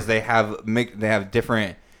buying. Is they have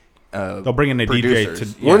different. They'll bring in a producers.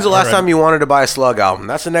 DJ to. When's the last already. time you wanted to buy a Slug album?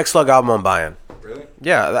 That's the next Slug album I'm buying. Really?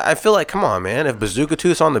 Yeah, I feel like, come on, man. If Bazooka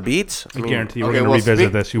Tooth's on the beats, I guarantee we're Okay, going to well, revisit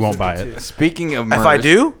speak- this. You won't buy it. Speaking of, if I Murs-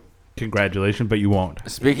 do, Congratulations, but you won't.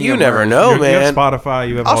 Speaking you of never Murs, know, You have man. Spotify.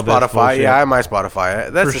 You have I'll all this Spotify. bullshit. Yeah, I might Spotify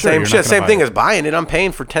it. That's For the sure, same you're shit. not Same gonna thing buy as buying it. I'm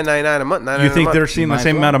paying for $10.99 a month. You think $9.99 a they're month. seeing the might same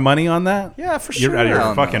as well. amount of money on that? Yeah, for You're out of sure. your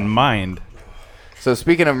Hell fucking no. mind. So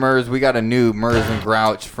speaking of Murs, we got a new Murs and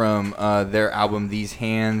Grouch from their album These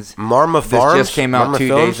Hands. Marma This Farms? just came out Marma 2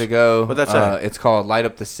 Films? days ago. What'd that say? It's called Light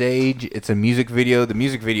Up the Sage. It's a music video. The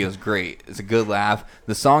music video is great. It's a good laugh.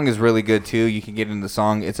 The song is really good too. You can get into the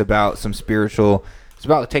song. It's about some spiritual. It's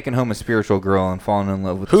about taking home a spiritual girl and falling in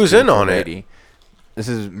love with. Who's a in on spiritual it? lady. This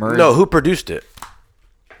is Murs. No, who produced it?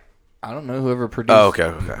 I don't know. Whoever produced. Oh,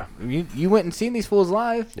 okay. You went and seen these fools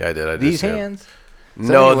live. Yeah, I did. These see it. Hands. So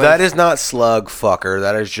No, anyways, that is not Slug, fucker.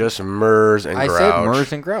 That is just Murs and I Grouch. said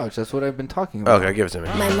Murs and Grouch. That's what I've been talking about. Okay, give it to me.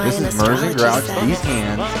 This is Murs and Grouch. These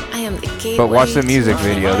Hands. I am the gateway But watch the to music my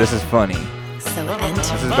video. heart. This is funny. So enter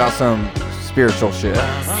This is about some spiritual shit.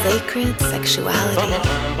 sacred sexuality.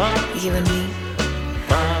 You and me.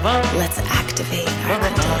 Let's act activate our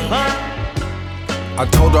Kundalini. I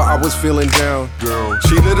told her I was feeling down.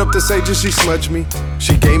 She lit up the sage and she smudged me.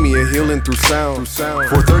 She gave me a healing through sound.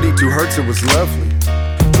 432 hertz, it was lovely.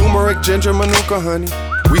 Turmeric, ginger, manuka, honey.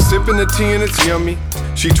 We sipping the tea and it's yummy.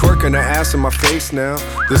 She twerking her ass in my face now.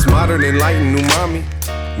 This modern enlightened umami.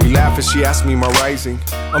 We laugh as she asked me my rising.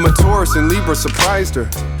 I'm a Taurus and Libra surprised her.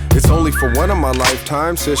 It's only for one of my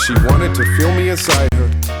lifetimes. Says she wanted to feel me inside her.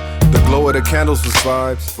 The glow of the candles was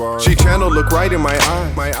vibes. She channeled look right in my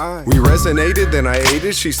eye. We resonated, then I ate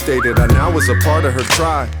it. She stated I now was a part of her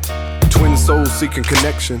tribe. Twin souls seeking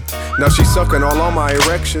connection. Now she's sucking all on my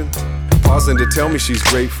erection. Pausing to tell me she's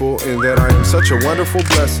grateful and that I am such a wonderful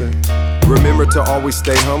blessing. Remember to always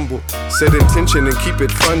stay humble. Set intention and keep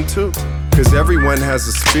it fun too. Cause everyone has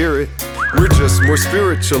a spirit. We're just more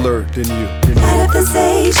spiritualer than you. Light up the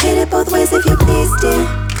sage, hit it both ways if you please, dear.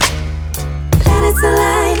 Planets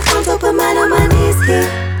align, I'm top of mine on my knees here.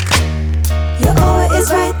 Your aura is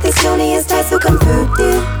right, this yoni is tight, so come through,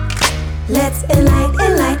 dear. Let's enlight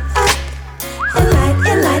up.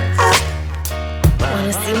 Enlight up.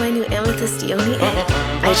 Wanna see my new amethyst yoni egg?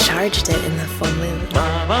 I charged it in the full moon.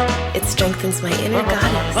 It strengthens my inner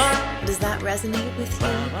goddess. Does that resonate with you?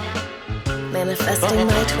 Manifesting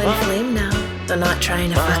my twin flame now, though not trying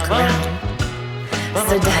to fuck around.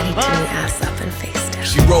 So daddy turned me ass up and face down.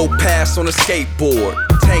 She rolled past on a skateboard,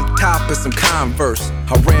 tank top and some Converse.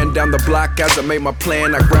 I ran down the block as I made my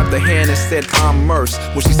plan. I grabbed her hand and said, I'm Merce.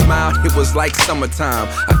 When she smiled, it was like summertime.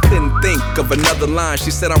 I couldn't think of another line.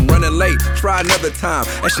 She said, I'm running late, try another time.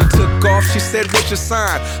 As she took off, she said, what's your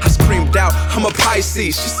sign? I screamed out, I'm a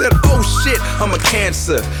Pisces. She said, oh shit, I'm a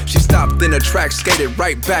Cancer. She stopped in her track, skated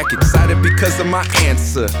right back, excited because of my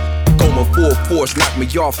answer. Going full force, knocked me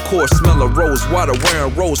off course. Smell of rose water,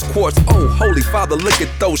 wearing rose quartz. Oh, holy father, look at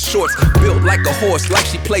those shorts. Built like a horse, like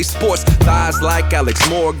she plays sports. Thighs like Alex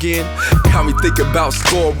Morgan. Got me thinking about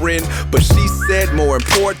scoring. But she said more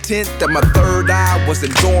important that my third eye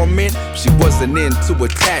wasn't dormant. She wasn't into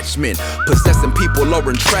attachment, possessing people or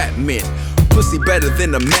entrapment. Pussy better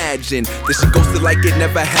than imagined. Then she ghosted like it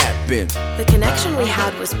never happened. The connection we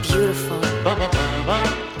had was beautiful.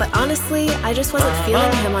 But honestly, I just wasn't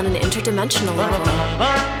feeling him on an interdimensional level.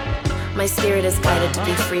 My spirit is guided to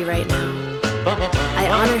be free right now. I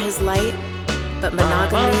honor his light, but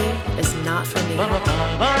monogamy is not for me.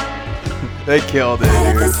 They killed it,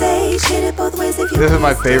 dude. This is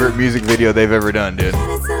my favorite music video they've ever done, dude.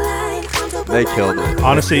 They killed it.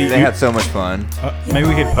 Honestly, they had so much fun. Maybe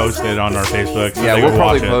we could post it on our Facebook. So yeah, they we'll can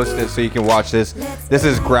probably watch post it so you can watch this. This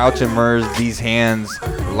is Grouch and Murs, These Hands,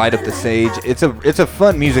 Light Up the Sage. It's a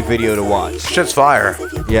fun music video to watch. Shit's fire.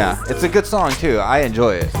 Yeah, it's a good song too. I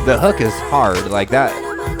enjoy it. The hook is hard, like that.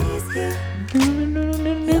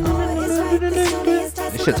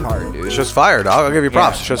 This shit's hard, dude. It's just fire, dog. I'll give you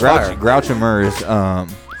props. It's just fire. Grouch and Murs.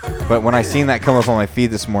 But when I seen that come up on my feed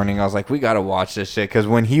this morning, I was like, we gotta watch this shit. Because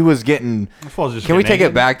when he was getting, can we take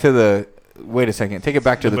it back to the? Wait a second. Take it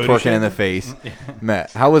back to the twerking in the face.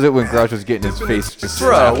 Matt, how was it when Grouch was getting his face just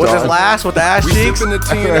Bro, with his last with the ass cheeks?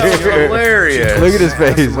 Hilarious. Look at his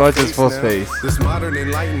face. Watch his full face. This modern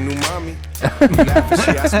enlightened umami.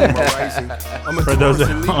 For those at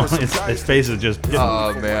home, his face is just.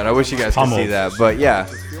 Oh man, I wish you guys could see that. But yeah,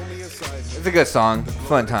 it's a good song.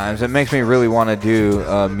 Fun times. It makes me really want to do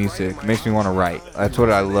music. It makes me want to write. That's what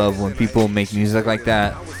I love when people make music like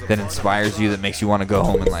that. That inspires you. That makes you want to go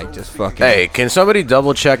home and like just fucking. Hey, can somebody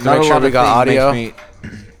double check to make sure we got audio?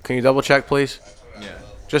 Can you double check, please? Yeah.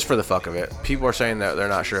 Just for the fuck of it. People are saying that they're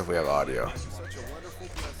not sure if we have audio.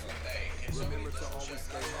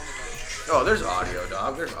 Oh, there's audio,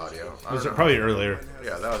 dog. There's audio. Was it probably earlier?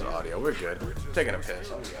 Yeah, that was audio. We're good. Taking a piss.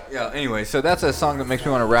 Yeah. Anyway, so that's a song that makes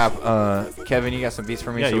me want to rap. Kevin, you got some beats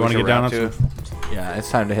for me? Yeah, so you want to get down on to? Yeah, it's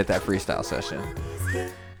time to hit that freestyle session.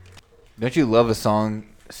 Don't you love a song,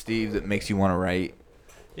 Steve, that makes you want to write?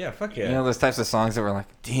 Yeah, fuck yeah. You know those types of songs that were like,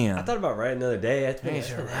 damn. I thought about writing the other day. It's been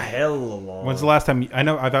hell long. When's the last time? I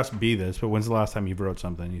know I've asked B this, but when's the last time you wrote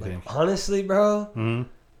something? You think? Honestly, bro, Mm-hmm.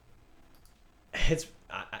 it's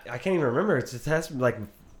I can't even remember. It has been like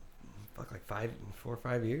 4 or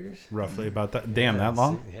 5 years, roughly about that. Damn, that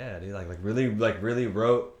long? Yeah, dude. Really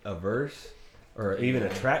wrote a verse or even a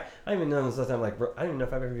track. I don't even know this last time. I don't even know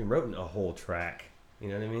if I've ever even written a whole track. You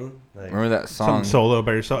know what I mean? Like, remember that song? Something solo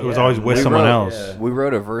by yourself. It was always with someone else. Yeah. We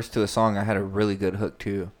wrote a verse to a song. I had a really good hook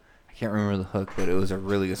too. I can't remember the hook, but it was a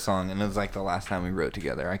really good song, and it was like the last time we wrote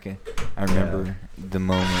together. I remember the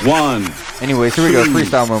moment. 1. Anyways, here we go.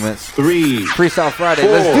 Freestyle moments. 3. Freestyle Friday.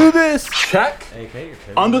 4. Let's do this. Check.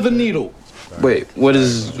 Under the needle. Wait, what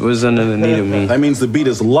does under the needle mean? That means the beat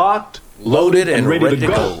is locked, loaded, and ready to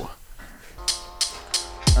go.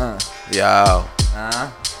 Yo.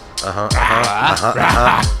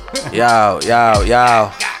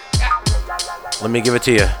 Yo. Let me give it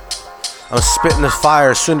to you. I'm spitting this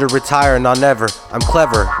fire, soon to retire, and I'll never. I'm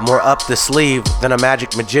clever, more up the sleeve than a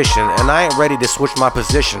magic magician, and I ain't ready to switch my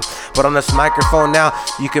position. But on this microphone now,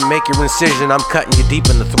 you can make your incision. I'm cutting you deep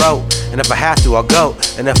in the throat, and if I have to, I'll go.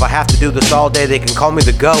 And if I have to do this all day, they can call me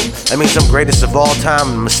the GOAT. That means I'm greatest of all time,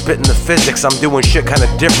 and I'm spitting the physics. I'm doing shit kinda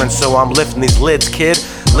different, so I'm lifting these lids, kid.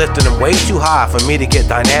 Lifting them way too high for me to get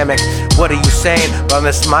dynamic. What are you saying? But on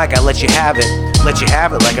this mic, I let you have it. Let you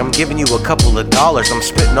have it like I'm giving you a couple of dollars. I'm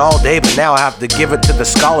spitting all day, but now I have to give it to the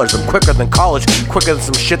scholars. I'm quicker than college, quicker than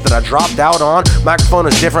some shit that I dropped out on. Microphone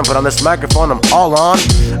is different, but on this microphone I'm all on.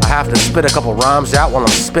 I have to spit a couple rhymes out while I'm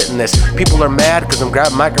spitting this. People are mad because I'm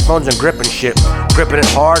grabbing microphones and gripping shit. Gripping it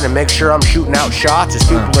hard and make sure I'm shooting out shots. These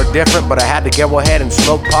people are different, but I had to go ahead and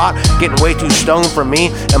smoke pot. Getting way too stoned for me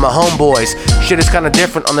and my homeboys. Shit is kinda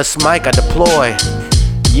different on this mic I deploy.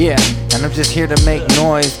 Yeah, and I'm just here to make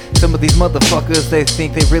noise. Some of these motherfuckers, they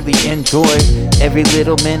think they really enjoy every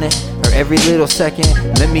little minute or every little second.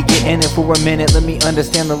 Let me get in it for a minute. Let me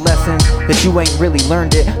understand the lesson that you ain't really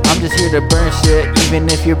learned it. I'm just here to burn shit, even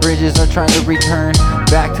if your bridges are trying to return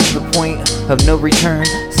back to the point of no return.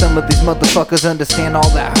 Some of these motherfuckers understand all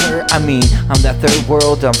that hurt. I mean, I'm that third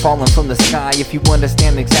world, I'm falling from the sky. If you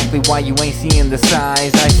understand exactly why you ain't seeing the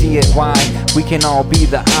size, I see it why we can all be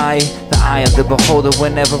the eye of the beholder.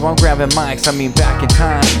 Whenever I'm grabbing mics, I mean back in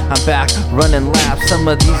time, I'm back running laps. Some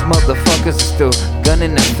of these motherfuckers are still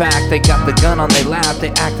gunning. In fact, they got the gun on their lap, they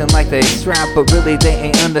acting like they strapped, but really they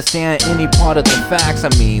ain't understand any part of the facts. I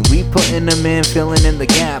mean, we putting them in, filling in the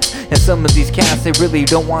gaps, and some of these cats, they really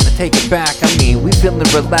don't want to take it back. I mean, we feeling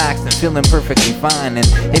relaxed and feeling perfectly fine, and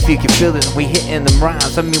if you can feel it, we hitting them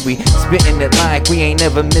rhymes. I mean, we spitting it like we ain't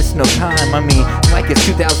never missed no time. I mean, like it's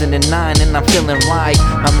 2009 and I'm feeling like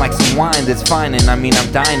I'm like some wine that's fine, and I mean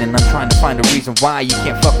I'm dying and I'm trying to find a reason why you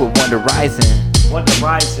can't fuck with Wonder Rising. Wonder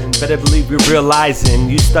Rising, better believe you're realizing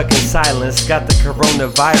you stuck in silence, got the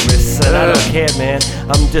coronavirus, and I don't care, man.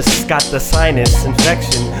 I'm just got the sinus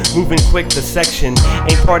infection, moving quick the section.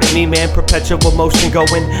 Ain't part of me, man, perpetual motion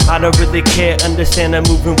going. I don't really care, understand I'm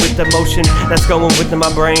moving with the motion that's going within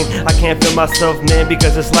my brain. I can't feel myself, man,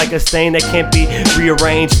 because it's like a stain that can't be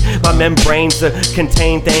rearranged. My membranes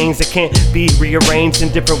contain things that can't be rearranged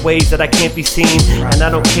in different ways that I can't be seen. And I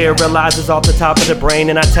don't care, realize it's off the top of the brain.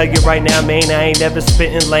 And I tell you right now, man, I ain't never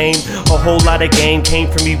spitting lame. A whole lot of game came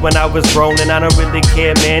from me when I was grown, and I don't really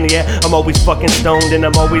care, man. Yeah, I'm always fucking stoned and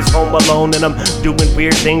I'm always home alone, and I'm doing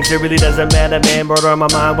weird things. It really doesn't matter, man. Murder on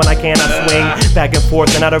my mind when I cannot swing back and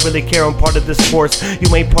forth, and I don't really care. I'm part of this force.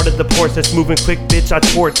 You ain't part of the force that's moving quick, bitch. I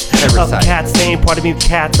torch up cats. They ain't part of me,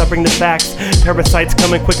 cats. I bring the facts. Parasites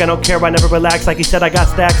coming quick. I don't care. I never relax. Like he said, I got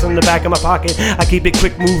stacks in the back of my pocket. I keep it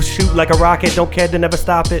quick, move, shoot like a rocket. Don't care to never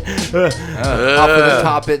stop it. Off of the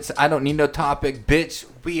topics. I don't need no topic, bitch.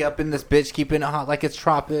 We up in this bitch, keeping it hot like it's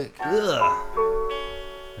tropic.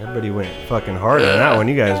 Everybody went fucking hard on that one.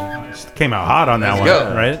 You guys came out hot on that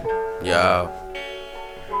one, right? Yo.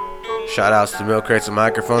 Shout outs to Milk Crates and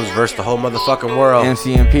Microphones versus the whole motherfucking world.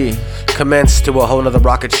 MCMP. Commence to a whole nother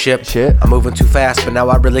rocket ship. I'm moving too fast, but now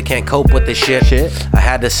I really can't cope with this shit. I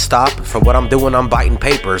had to stop. For what I'm doing, I'm biting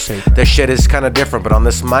papers. This shit is kinda different, but on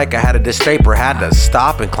this mic, I had a dispaper. Had to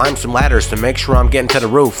stop and climb some ladders to make sure I'm getting to the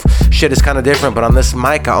roof. Shit is kinda different, but on this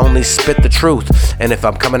mic, I only spit the truth. And if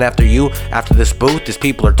I'm coming after you, after this booth, these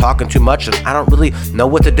people are talking too much and I don't really know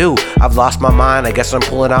what to do. I've lost my mind, I guess I'm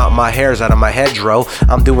pulling out my hairs out of my hedgerow.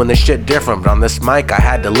 I'm doing this shit different, but on this mic I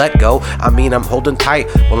had to let go. I mean, I'm holding tight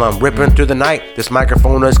while I'm ripping through the night. This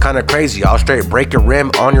microphone is kinda crazy, I'll straight break your rim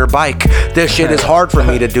on your bike. This shit is hard for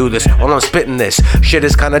me to do this while I'm spitting this. Shit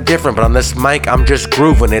is kinda different, but on this mic I'm just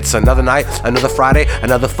grooving. It's another night, another Friday,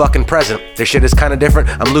 another fucking present. This shit is kinda different,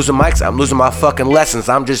 I'm losing mics, I'm losing my fucking lessons.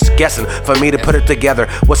 I'm just guessing for me to put it together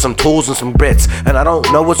with some tools and some bits. And I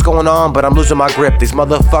don't know what's going on, but I'm losing my grip. These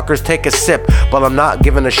motherfuckers take a sip while I'm not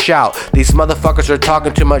giving a shout. These motherfuckers are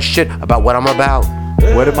talking too much shit about what I'm about.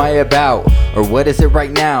 What am I about? Or what is it right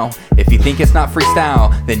now? If you think it's not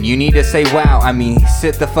freestyle, then you need to say wow. I mean,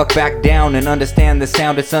 sit the fuck back down and understand the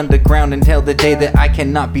sound. It's underground until the day that I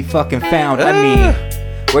cannot be fucking found. I mean,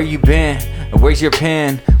 where you been? Where's your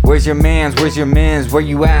pen? Where's your mans? Where's your mens? Where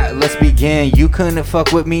you at? Let's begin. You couldn't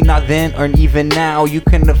fuck with me, not then or even now. You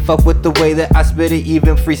couldn't fuck with the way that I spit it,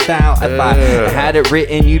 even freestyle. If I had it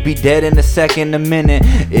written, you'd be dead in a second, a minute.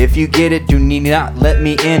 If you get it, you need not let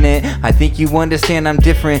me in it. I think you understand I'm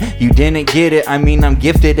different. You didn't get it. I mean, I'm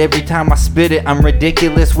gifted every time I spit it. I'm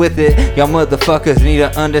ridiculous with it. Y'all motherfuckers need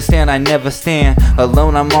to understand I never stand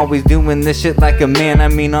alone. I'm always doing this shit like a man. I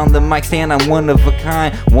mean, on the mic stand, I'm one of a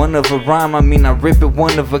kind, one of a rhyme. I mean, I rip it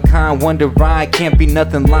one of a kind. Wonder why I can't be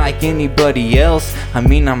nothing like anybody else. I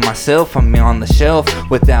mean, I'm myself. I'm on the shelf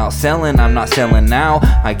without selling. I'm not selling now.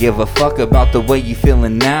 I give a fuck about the way you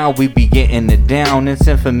feeling now. We be getting it down. It's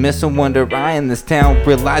infamous and wonder I in this town.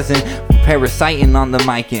 Realizing parasiting on the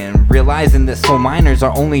mic and realizing that soul miners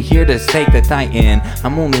are only here to take the titan.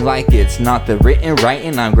 I'm only like it's not the written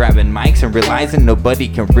writing. I'm grabbing mics and realizing nobody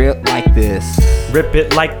can rip like this. Rip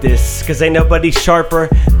it like this, cause ain't nobody sharper.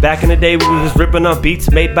 Back in the day we was ripping on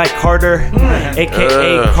beats made by Carter,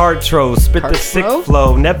 aka Cartro. Spit the sick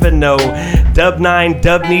flow, never know. Dub 9,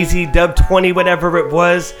 Dub Neezy, Dub 20, whatever it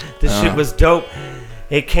was. This shit was dope.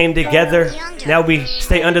 It came together. Now we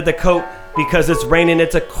stay under the coat because it's raining,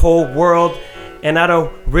 it's a cold world. And I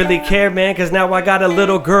don't really care, man, cause now I got a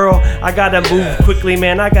little girl. I gotta move quickly,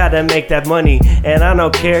 man, I gotta make that money. And I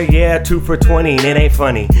don't care, yeah, 2 for 20, and it ain't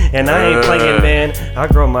funny. And I ain't playing, man, I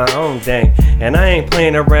grow my own dank. And I ain't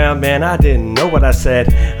playing around, man, I didn't know what I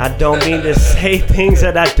said. I don't mean to say things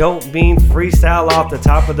that I don't mean. Freestyle off the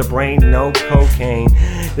top of the brain, no cocaine.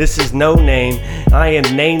 This is no name, I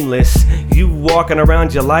am nameless. You walking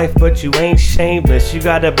around your life, but you ain't shameless. You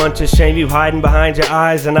got a bunch of shame you hiding behind your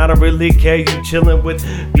eyes. And I don't really care, you chilling with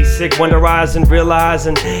Be Sick, Wonderizing,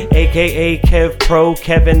 Realizing, aka Kev Pro,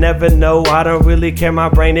 Kevin Never Know. I don't really care, my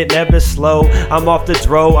brain it never slow. I'm off the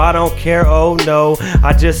dro, I don't care, oh no.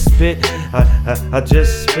 I just spit, I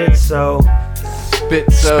just spit so. Spit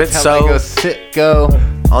so, sit go.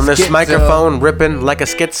 On this microphone, ripping like a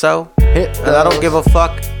schizo. And I don't give a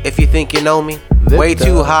fuck if you think you know me. Way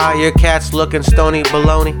too high, your cat's looking stony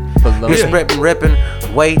baloney. You're spitting, ripping,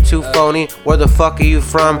 way too phony. Where the fuck are you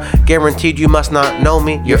from? Guaranteed you must not know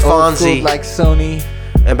me. You're Fonzie. Like Sony.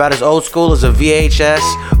 And about as old school as a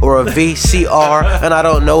VHS or a VCR. And I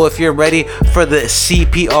don't know if you're ready for the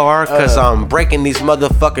CPR, cause I'm breaking these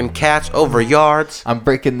motherfucking cats over yards. I'm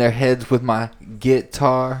breaking their heads with my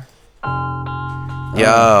guitar.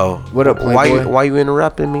 Yo, what up, Playboy? Why you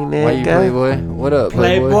interrupting me, nigga? Why you Playboy? What up,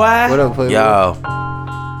 Playboy? What up, Playboy? Yo,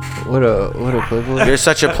 what up, Playboy? You're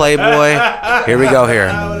such a playboy. Here we go here.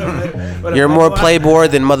 You're more playboy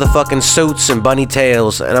than motherfucking Suits and Bunny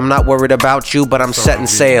Tails. And I'm not worried about you, but I'm setting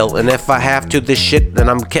sail. And if I have to this shit, then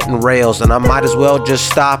I'm getting rails. And I might as well just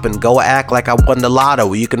stop and go act like I won the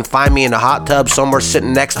lotto. You can find me in a hot tub somewhere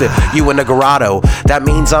sitting next to you in a grotto. That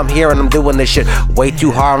means I'm here and I'm doing this shit way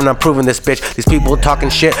too hard and I'm proving this bitch. These people talking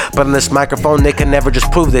shit, but on this microphone they can never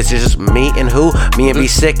just prove this. It's just me and who? Me and Be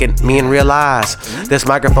Sick and me and Realize. This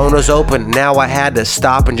microphone was open, now I had to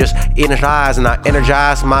stop and just energize. And I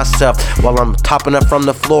energize myself while I'm topping up from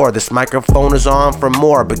the floor. This microphone is on for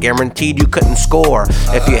more, but guaranteed you couldn't score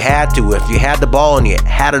if you had to. If you had the ball and you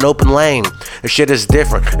had an open lane, the shit is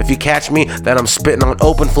different. If you catch me, then I'm spitting on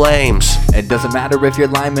open flames. It doesn't matter if your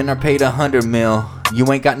linemen are paid $100 mil. You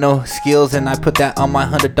ain't got no skills and I put that on my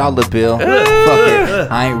 $100 bill. Fuck it,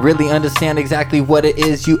 I ain't really understand exactly what it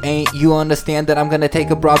is you ain't. You understand that I'm gonna take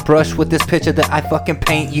a broad brush with this picture that I fucking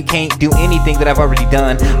paint. You can't do anything that I've already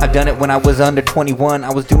done. I've done it when I was under 21.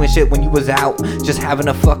 I was doing shit when you was out, just having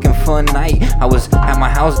a fucking fun night. I was at my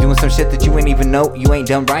house doing some shit that you ain't even know. You ain't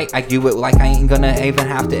done right. I do it like I ain't gonna even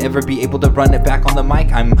have to ever be able to run it back on the mic.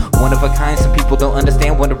 I'm one of a kind, some people don't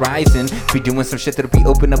understand what arising. Be doing some shit that'll be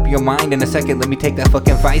open up your mind in a second. Let me take that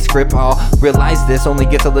fucking vice grip. I'll realize this only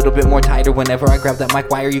gets a little bit more tighter whenever I grab that mic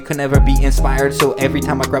wire. You can never be inspired, so every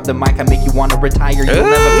time I grab the mic I make you wanna retire. You'll never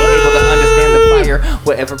be able to understand the fire.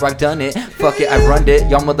 Whatever I've done it, fuck it, I run it.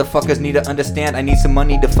 Y'all motherfuckers need to understand I need some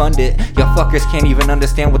money to fund it. Y'all fuckers can't even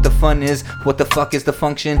understand what the fun is. What the fuck is the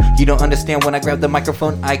function? You don't understand when I grab the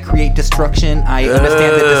microphone I create destruction. I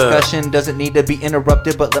understand the discussion doesn't need to be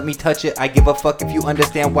interrupted, but let me touch it. I give a fuck if you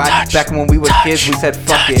understand why. Back when we were kids we said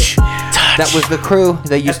fuck it. That was the crew.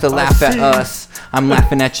 They used to laugh at us. I'm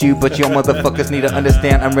laughing at you, but you motherfuckers need to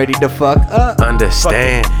understand I'm ready to fuck up.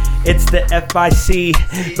 Understand. It's the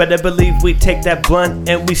FIC. Better believe we take that blunt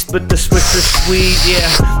and we split the Swisher Sweet.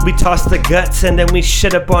 Yeah, we toss the guts and then we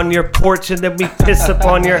shit up on your porch and then we piss up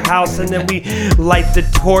on your house and then we light the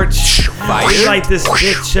torch. We light this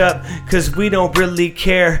bitch up cause we don't really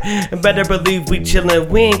care. And better believe we chillin'.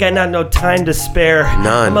 We ain't got no time to spare.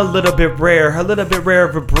 None. I'm a little bit rare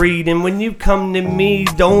of a breed. And when you come to me,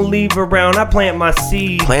 don't leave around. I plant my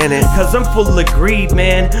seed. Plant it. Cause I'm full of greed,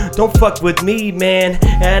 man. Don't fuck with me, man.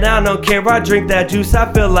 And I don't care. I drink that juice.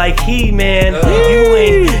 I feel like man.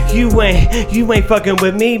 You ain't fucking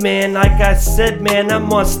with me, man. Like I said, man,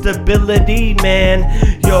 I'm on stability, man.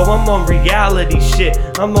 Yo, I'm on reality shit.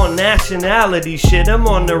 I'm on nationality shit. I'm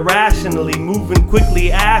on irrationally moving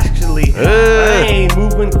quickly, actually. I ain't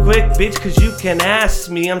moving quick, bitch, cause you can ask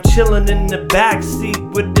me. I'm chilling in the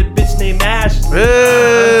backseat with the bitch named Ashley. I'm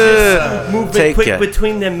just moving quick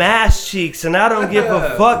between them ass cheeks. And I don't give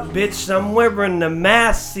a fuck, bitch. I'm wearing the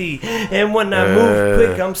massy. And when I move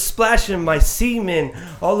quick, I'm splashing my semen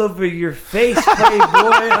all over your face,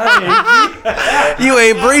 playboy. You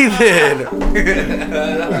ain't breathing.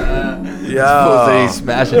 Yo.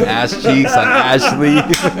 Smashing ass cheeks on Ashley.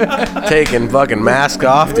 Taking fucking mask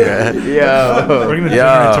off, dude. I'm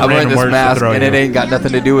wearing this mask and it ain't got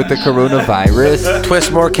nothing to do with the coronavirus.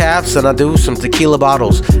 Twist more caps and I do some tequila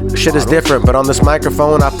bottles. Shit is different, but on this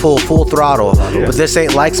microphone I pull full throttle. But this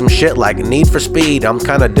ain't like some shit like Need for Speed. I'm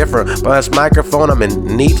kinda different, but this microphone I'm in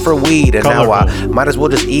Need for Weed. And now I might as well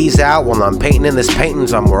just ease out while I'm painting in this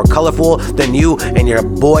paintings. I'm more colorful than you and your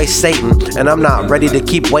boy Satan. And I'm not ready to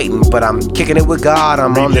keep waiting, but I'm kicking it with God.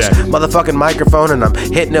 I'm on this motherfucking microphone and I'm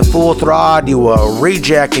hitting it full throttle. You a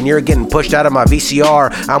reject and you're getting pushed out of my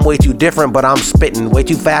VCR. I'm way too different, but I'm spitting way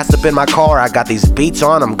too fast up in my car. I got these beats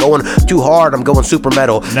on, I'm going too hard, I'm going super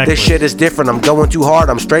metal. This shit is different, I'm going too hard,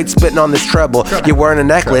 I'm straight spitting on this treble. You're wearing a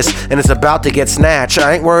necklace and it's about to get snatched.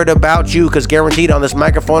 I ain't worried about you, cause guaranteed on this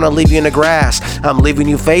microphone I'll leave you in the grass. I'm leaving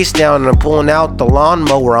you face down and I'm pulling out the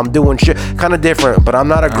lawnmower. I'm doing shit kinda different, but I'm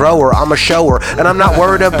not a grower, I'm a shower. And I'm not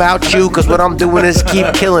worried about you, cause what I'm doing is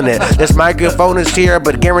keep killing it. This microphone is here,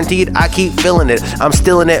 but guaranteed I keep feeling it. I'm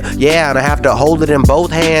still in it, yeah, and I have to hold it in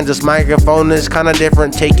both hands. This microphone is kinda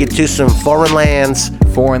different, take you to some foreign lands.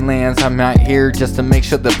 Foreign lands, I'm out here just to make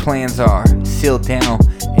sure the plans are sealed down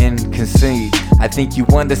and conceived. I think you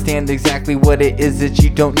understand exactly what it is that you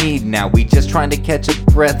don't need now. We just trying to catch a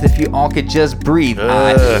breath if you all could just breathe.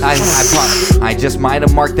 I just might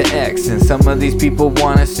have marked the X. And some of these people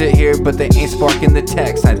want to sit here, but they ain't sparking the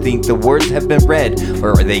text. I think the words have been read,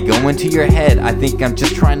 or are they going to your head? I think I'm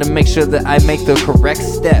just trying to make sure that I make the correct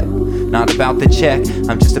step. Not about the check,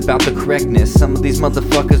 I'm just about the correctness. Some of these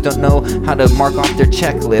motherfuckers don't know how to mark off their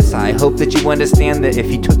checklist. I hope that you understand that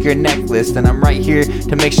if you took your necklace, then I'm right here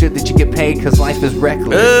to make sure that you get paid, cause life is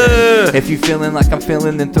reckless. If you feeling like I'm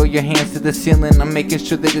feeling, then throw your hands to the ceiling. I'm making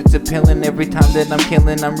sure that it's appealing every time that I'm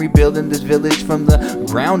killing. I'm rebuilding this village from the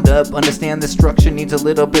ground up. Understand the structure needs a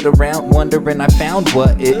little bit of round wonder, and I found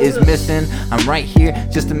what it is missing. I'm right here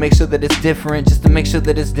just to make sure that it's different, just to make sure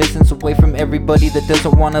that it's distance away from everybody that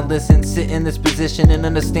doesn't want to listen. Sit in this position and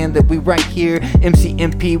understand that we right here,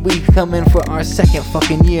 MCMP, we coming for our second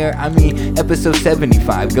fucking year. I mean, episode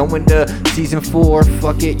 75, going to season 4.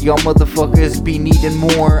 Fuck it, y'all motherfuckers be needing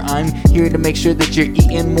more. I'm here to make sure that you're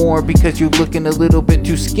eating more because you're looking a little bit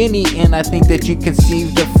too skinny, and I think that you can see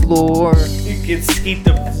the floor. You can skeet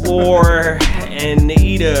the floor and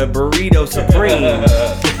eat a burrito supreme.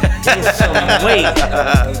 Gain some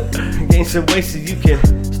weight. Gain some weight so you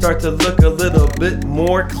can start to look a little bit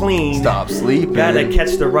more clean. Stop sleeping. Gotta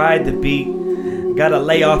catch the ride, the beat. Gotta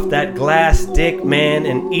lay off that glass dick, man,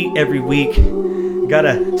 and eat every week.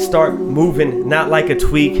 Gotta start moving, not like a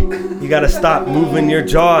tweak. You gotta stop moving your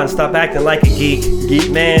jaw and stop acting like a geek. Geek,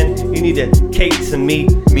 man, you need to cake some meat.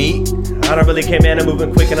 Meat? I don't really care, man, I'm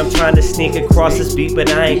moving quick and I'm trying to sneak across this beat, but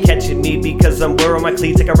I ain't catching me because I'm wearing my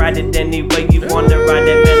cleats. I can ride it any way you wanna ride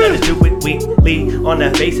it, man, I just do it weekly on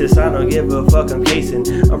that basis. I don't give a fuck, I'm casing.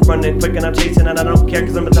 I'm running quick and I'm chasing and I don't care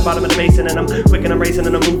cause I'm at the bottom of the basin. And I'm quick and I'm racing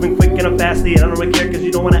and I'm moving quick and I'm fastly. And I don't really care cause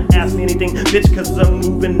you don't wanna ask me anything, bitch, cause I'm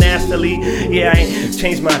moving nastily. Yeah, I ain't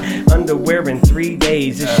changed my underwear in 3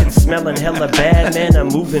 days. This shit's smelling hella bad, man, I'm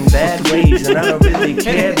moving bad ways. And I don't really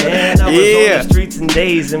care, man, I was on the streets in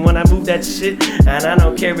days, and when I move that shit, and I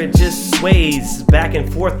don't care, it just sways back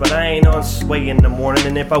and forth, but I ain't on sway in the morning.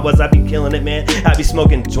 And if I was, I'd be killing it, man. I'd be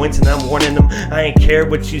smoking joints, and I'm warning them. I ain't care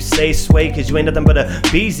what you say, sway, cause you ain't nothing but a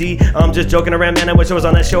beezy. I'm just joking around, man. I wish I was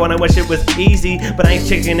on that show, and I wish it was easy, but I ain't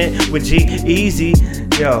checking it with G-Easy.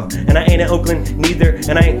 Yo, and I ain't in Oakland neither,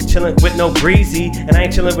 and I ain't chilling with no breezy, and I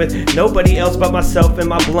ain't chilling with nobody else but myself and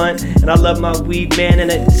my blunt. And I love my weed, man,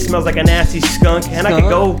 and it smells like a nasty skunk. And I could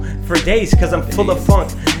go for days cause I'm full of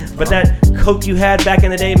funk. But that coke you had back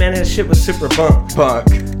in the day, man, that shit was super bunk.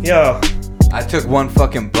 Yo. I took one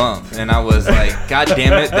fucking bump and I was like, God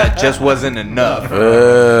damn it, that just wasn't enough.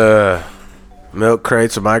 Milk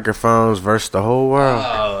crates and microphones versus the whole world.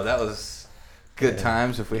 Oh, that was good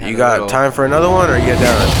times. If we had you got time for another one, or you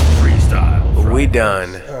done? Freestyle. We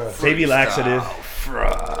done. Baby laxative.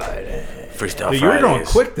 Friday. Freestyle. Dude, you were going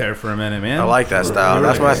quick there for a minute, man. I like that style.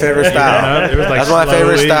 That's my favorite style. It was like that's my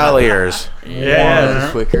favorite style of yours. Yeah,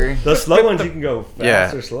 quicker. The slow ones you can go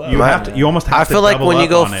fast or slow. You have to. You almost have to. I feel like double when you up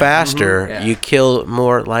go on it. faster, you kill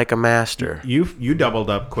more like a master. You doubled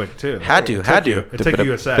up quick too. Had to. It took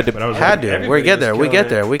you a sec, but I was had to. We get there. We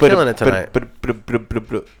killing it tonight.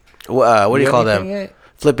 What do you call them?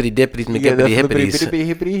 Flippity dippities, McGippity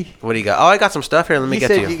hippities. What do you got? Oh, I got some stuff here. Let me get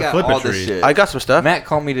to you. He got all the shit. I got some stuff. Matt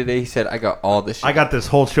called me today. He said, I got all the shit. I got this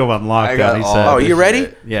whole show on lockdown. He said, oh, you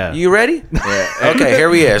ready? Yeah. You ready? Yeah. Okay,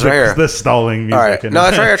 here we is, right here. The stalling music. All right. No,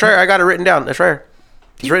 that's right here. It's right here. I got it written down. It's right here.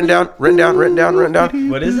 It's written down.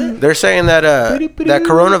 What is it? They're saying that that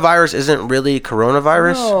coronavirus isn't really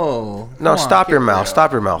coronavirus. No, stop your mouth.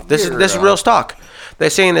 Stop your mouth. This is real stock. They're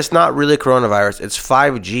saying it's not really coronavirus. It's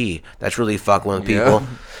 5G that's really fucking with people.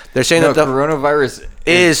 They're saying that the coronavirus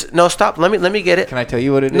is no stop. Let me get it. Can I tell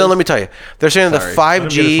you what it is? No, let me tell you. They're saying Sorry. the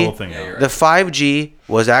 5G, the 5G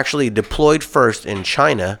was actually deployed first in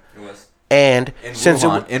China. And since in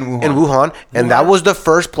Wuhan, and that was the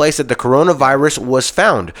first place that the coronavirus was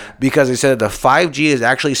found, because they said that the 5G is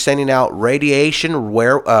actually sending out radiation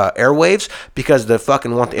airwaves, because they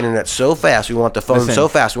fucking want the internet so fast, we want the phone so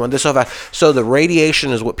fast, we want this so fast. So the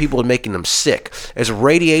radiation is what people are making them sick. It's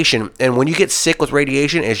radiation, and when you get sick with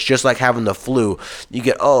radiation, it's just like having the flu. You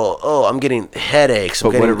get I'm getting headaches,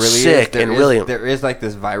 I'm getting sick, and really there is like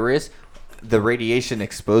this virus. The radiation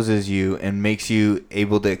exposes you and makes you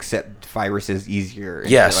able to accept viruses easier and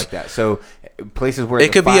shit like that. So places where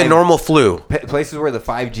it could be a normal flu. Places where the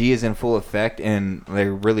 5G is in full effect and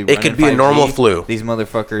they're really it could be 5G, a normal flu. These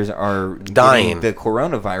motherfuckers are dying. The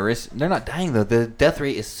coronavirus, they're not dying though. The death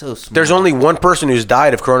rate is so small. There's only one person who's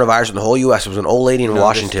died of coronavirus in the whole U.S. It was an old lady in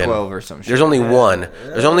Washington. There's 12 or some shit. There's only one.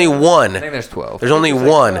 There's only one. I think there's 12. There's only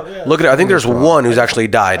one. Look at it. I think there's one who's actually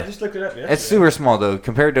died. I just looked it up. It's super small though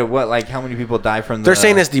compared to how many people die from the. They're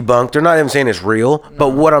saying it's debunked. They're not even saying it's real. But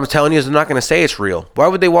what I'm telling you is they're not going to say it's real. Why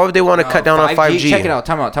would they want to cut down on 5G? Check it out.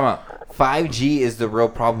 Time out. 5G is the real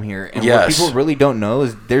problem here, and what people really don't know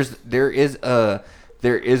is there is a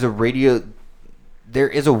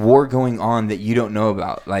war going on that you don't know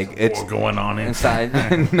about. Like it's war going on inside.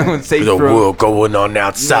 No one's safe. There's a war going on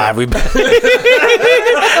outside.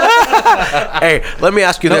 Hey, let me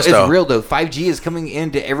ask you this though. It's real though. 5G is coming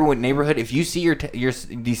into everyone's neighborhood. If you see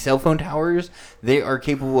these cell phone towers, they are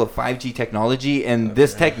capable of 5G technology, and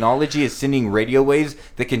this technology is sending radio waves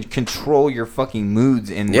that can control your fucking moods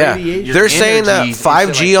and they're saying that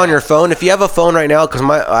 5G on your phone. If you have a phone right now, because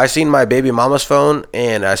I seen my baby mama's phone,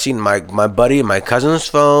 and I seen my buddy and my cousin's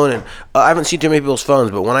phone, and I haven't seen too many people's phones,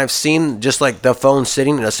 but when I've seen just like the phone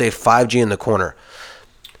sitting and it'll say 5G in the corner,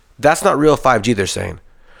 that's not real 5G.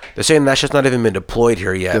 They're saying that's just not even been deployed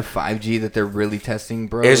here yet. The 5G that they're really testing,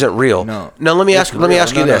 bro, isn't real. No, let me ask you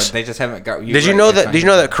this. They just haven't got. Did you know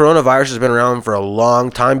that coronavirus has been around for a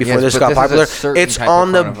long time before this got popular? It's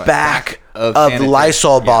on the back of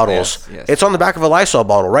Lysol bottles. Yes. It's on the back of a Lysol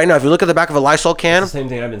bottle right now. If you look at the back of a Lysol can, it's the same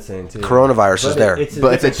thing I've been saying too. Coronavirus is there,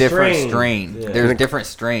 but it's a different strain. Yeah. There's different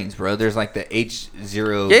strains, bro. There's like the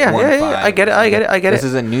H015. Yeah. I get it. This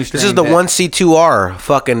is a new strain. This is the 1C2R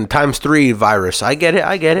fucking ×3 virus. I get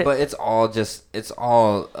it. But it's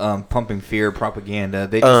all pumping fear propaganda.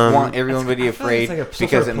 They just want everyone to be afraid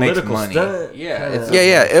because it makes money. Yeah.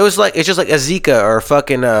 It's just like a Zika or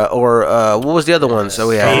fucking or what was the other ones that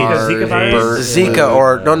we had? Zika virus. Zika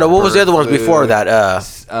or no. What was the other ones before that?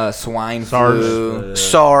 swine SARS. flu.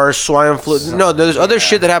 Swine flu. No, there's other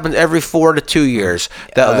shit that happens every 4 to 2 years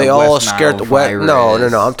that they all West scared. Nile No.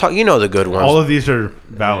 virus. I'm talking. You know the good ones. All of these are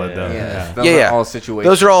valid, though. Those are all situations.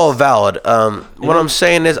 Those are all valid. What I'm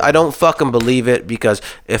saying is, I don't fucking believe it, because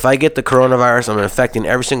if I get the coronavirus, I'm infecting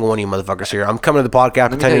every single one of you motherfuckers here. I'm coming to the podcast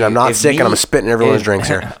pretending I'm not sick and I'm spitting everyone's drinks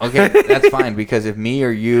here. Okay, that's fine, because if me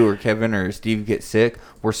or you or Kevin or Steve get sick,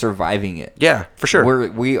 we're surviving it. Yeah, for sure.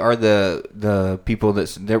 We are the people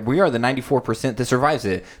we are the 94% that survives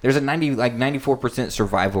it. There's a 94%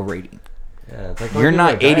 survival rating. Yeah, it's like You're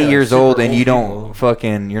not 80 years old and you don't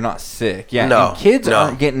you're not sick. Yeah, No, and kids no.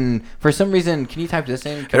 aren't getting, for some reason, can you type this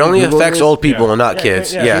in? It only affects old people and not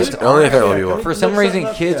kids. Yes, it only affects old people. For some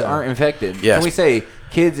reason, kids aren't infected. Yes. Can we say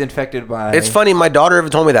kids infected by... It's funny, my daughter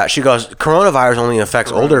even told me that. She goes, coronavirus only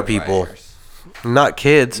affects older people, not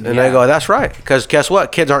kids. And I go, that's right. Because guess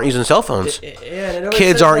what? Kids aren't using cell phones.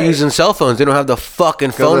 Kids aren't using cell phones. They don't have the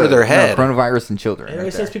fucking phone to their head. No, coronavirus in children. It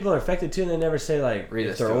always says people are infected too, and they never say like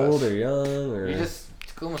if they're old or young or. You just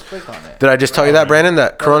almost click on it. Did I just tell you that, Brandon?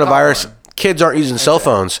 That coronavirus, kids aren't using cell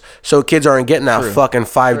phones. So kids aren't getting that fucking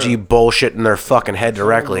 5G bullshit in their fucking head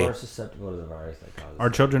directly. More susceptible to the virus that causes. Are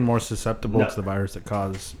children more susceptible to the virus that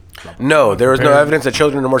causes? No, there is no evidence that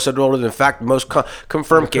children are more susceptible. In fact, most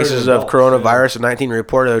confirmed cases of coronavirus in 19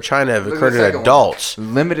 reported of China have occurred in adults.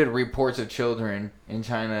 Limited reports of children in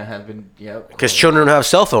China have been, Because children don't have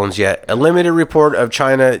cell phones yet. A limited report of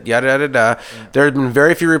China, yada, yada, yada. There have been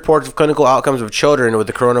very few reports of clinical outcomes of children with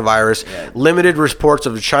the coronavirus. Limited reports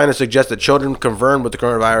of China suggest that children confirmed with the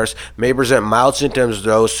coronavirus may present mild symptoms,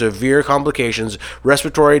 though severe complications,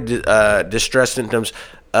 respiratory distress symptoms,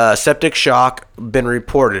 septic shock been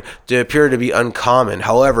reported to appear to be uncommon.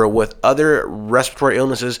 However, with other respiratory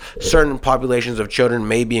illnesses, certain populations of children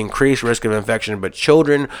may be increased risk of infection, but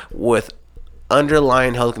children with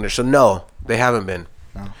underlying health conditions. So no, they haven't been.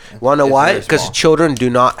 Want to know why? Because children do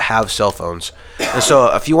not have cell phones. And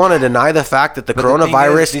so if you want to deny the fact that the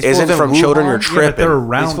coronavirus isn't from children, you're tripping. But they're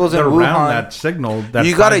around that signal. That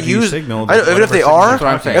you got to 5G use. signal, I know, even if they are,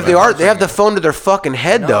 signal. they have the phone to their fucking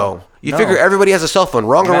head though. You figure everybody has a cell phone,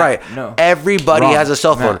 wrong or right? No. Everybody has a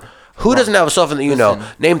cell phone. Who doesn't have a cell phone that you know?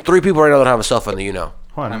 Listen. Name 3 people right now that have a cell phone that you know.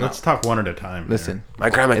 Hold on, let's talk one at a time. Listen. My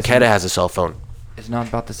grandma Keta has a cell phone. It's not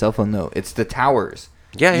about the cell phone, though. It's the towers.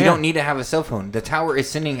 Yeah, You don't need to have a cell phone. The tower is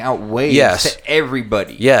sending out waves to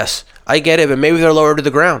everybody. Yes, I get it, but maybe they're lower to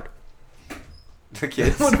the ground. The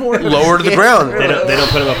kids. Lower to the ground. They don't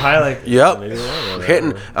put them up high like. Yep.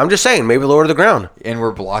 Hitting. I'm just saying, maybe lower to the ground. And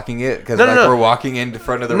we're blocking it because No. we're walking in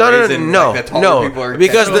front of the rays and like, the taller people are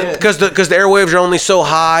because catching the airwaves are only so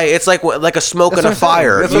high. It's like a smoke and a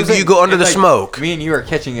fire. You go under the smoke. Me and you are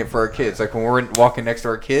catching it for our kids. Like when we're walking next to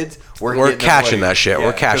our kids, we're catching that shit.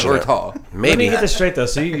 We're catching it. We're tall. Let me get this straight though.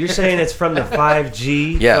 So you're saying it's from the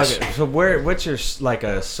 5G? Yes. Okay, so what's your like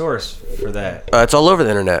a source for that? It's all over the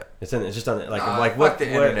internet. It's just on like what the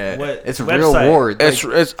internet? What It's website? real war.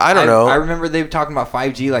 It's I don't know. I remember they were talking about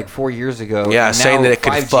 5G like 4 years ago. Yeah, and saying now that it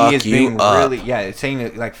could 5G fuck is you being up. really, it's saying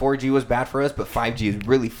that like 4G was bad for us, but 5G is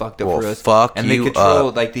really fucked up Well, for us. fuck and they you control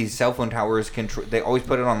up. like these cell phone towers. Control. They always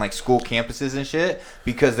put it on like school campuses and shit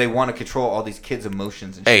because they want to control all these kids'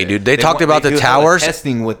 emotions. And Hey, shit. dude, they talked about the do hella towers.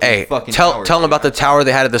 testing with Hey, these fucking tell towers. them about the tower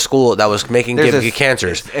they had at the school that was making giving you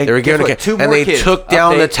cancers. They were guess giving what? Two and more they kids. took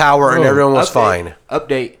down the tower and everyone was fine.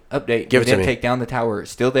 Update. Give They it to didn't me. take down the tower.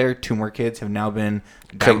 It's still there. 2 more kids have now been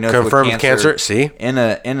diagnosed confirmed with cancer. See, in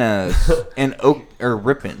Oak or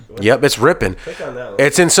Ripon. Yep, it's Ripon. Click on that one.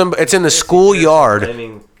 It's in the schoolyard.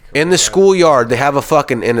 In the schoolyard, they have a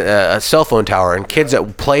fucking a cell phone tower, and kids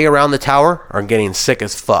that play around the tower are getting sick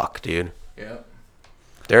as fuck, dude. Yep.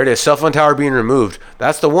 There it is, cell phone tower being removed.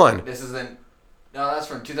 That's the one. This isn't. No, that's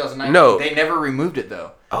from 2019. No. They never removed it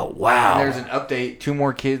though. Oh wow. And there's an update. 2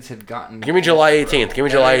 more kids had gotten. Give me July 18th. Give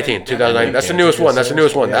me July 18th, 2009. That's the newest one. That's the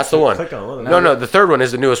newest one. That's the one. Click on one of No, the third one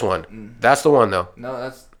is the newest one. That's the one though. No,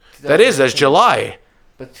 that's. That's July.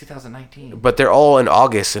 But 2019. But they're all in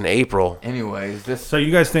August and April. Anyways, this. So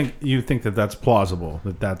you guys think that that's plausible?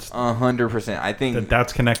 That's 100%. I think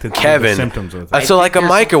that's connected to Kevin, the symptoms with it. so like a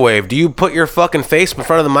microwave. Do you put your fucking face in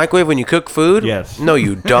front of the microwave when you cook food? Yes. No,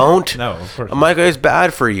 you don't. No, of course A not. microwave is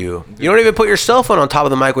bad for you. You don't even put your cell phone on top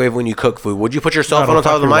of the microwave when you cook food. Would you put your cell No, phone on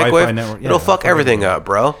it'll top of the fuck your Wi-Fi microwave? network. Yeah, It'll it'll fuck fuck everything everything up,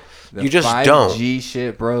 bro. The You just 5G don't.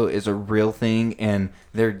 shit, bro, is a real thing, and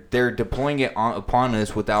they're deploying it upon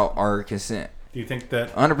us without our consent. Do you think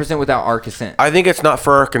that 100% without our consent? I think it's not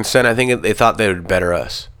for our consent. I think they thought they would better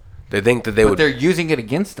us. They think that they But would. they're using it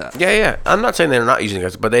against us. Yeah. I'm not saying they're not using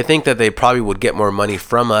us, but they think that they probably would get more money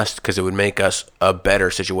from us because it would make us a better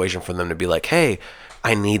situation for them to be like, hey,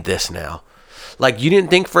 I need this now. Like, you didn't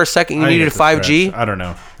think for a second you I needed think it's a 5G? stretch. I don't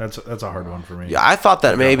know. That's a hard one for me. Yeah, I thought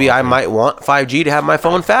that maybe I might want 5G to have my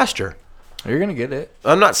phone faster. You're gonna get it.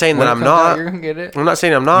 I'm not saying When that it I'm comes out, not. you're gonna get it. I'm not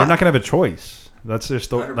saying I'm not. You're not gonna have a choice. That's just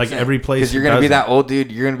the, like every place. Because you're gonna be that old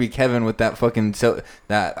dude. You're gonna be Kevin with that fucking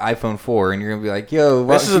that iPhone 4, and you're gonna be like, "Yo,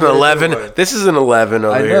 This is an 11. This is an 11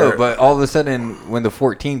 over I know, here. but all of a sudden, when the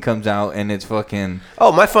 14 comes out and it's fucking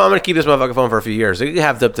Oh, my phone. I'm gonna keep this motherfucking phone for a few years. You can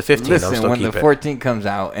have it up to 15. I'm listen, still when keep the it. 14 comes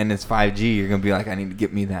out and it's 5G, you're gonna be like, "I need to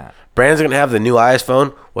get me that." Brandon's gonna have the new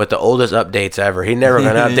iPhone with the oldest updates ever. He never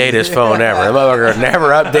gonna update his phone ever. The motherfucker never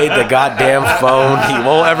update the goddamn phone. He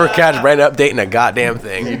won't ever catch Brandon updating a goddamn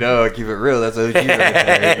thing. You know, keep it real. That's what you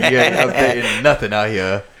You ain't updating nothing out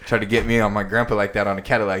here. Try to get me on my grandpa like that on a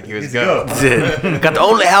Cadillac. He was go. Got the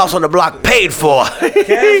only house on the block paid for.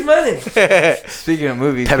 Cash money. Speaking of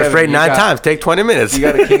movies, Pepper Kevin, sprayed you 9 got- times. Take 20 minutes. You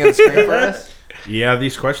got a King of the Screen for us? Yeah,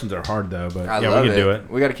 these questions are hard though, but I yeah, love we can do it.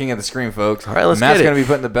 We got a King of the Screen, folks. All right, let's Matt's get it. gonna be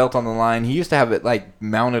putting the belt on the line. He used to have it like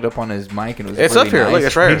mounted up on his mic, and it was It's really up here. nice. Look,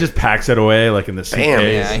 it's right He just packs it away like in the suitcase. Bam.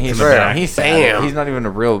 Yeah, in he's the back. he's sad. Bam. He's not even a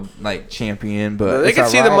real like champion, but They it's can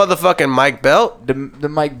see the alright. motherfucking mic belt. The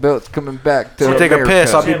mic belt's coming back to I'll take a America.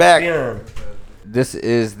 piss. I'll be back. This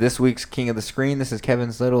is this week's King of the Screen. This is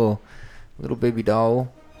Kevin's little baby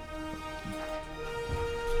doll.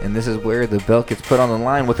 And this is where the belt gets put on the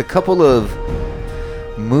line with a couple of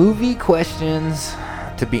movie questions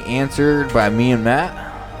to be answered by me and Matt.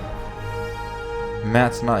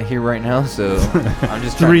 Matt's not here right now, so I'm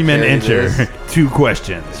just trying 3 to men carry enter. this. 2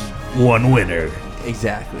 questions. 1 winner.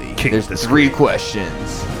 Exactly. King There's of the 3 Screen.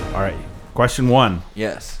 questions. All right. Question 1.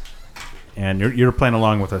 Yes. And you're playing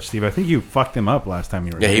along with us, Steve. I think you fucked him up last time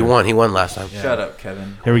you were Yeah, here. he won. He won last time. Shut up,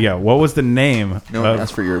 Kevin. Here we go. What was the name? No one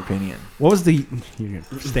asked for your opinion. What was the?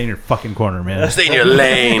 Stay in your fucking corner, man. Stay in your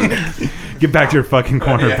lane. Get back to your fucking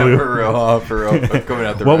corner, Yeah, Blue. for real. For real. Coming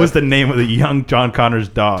out the What was road. the name of the young John Connor's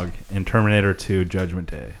dog in Terminator 2: Judgment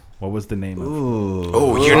Day? What was the name of?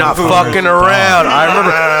 Oh, you're not fucking around. I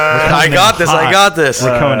remember. I got this. I got this.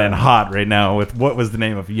 We're coming in hot right now with what was the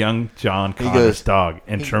name of young John Connor's dog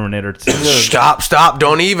in Terminator 2? Stop!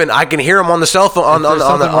 Don't even. I can hear him on the cell phone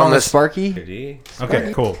on the Sparky.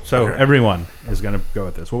 Okay, cool. So everyone is gonna go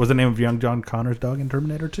with this. What was the name of young John Connor's dog in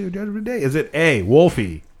Terminator 2: Judgment Day? Is it A.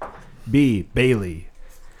 Wolfie, B. Bailey,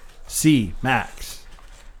 C. Max,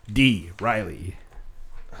 D. Riley?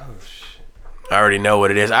 I already know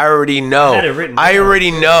what it is. I already know. had it written I down.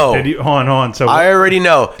 already know. Did you, hold on. So I already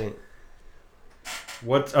know.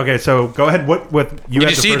 What? Okay, so go ahead. What you Did had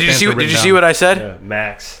you the see? first Did you see? answer Did you written see down. what I said?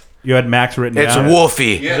 Max. You had Max written It's down.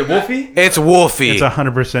 Wolfie. Is it Wolfie? It's Wolfie. It's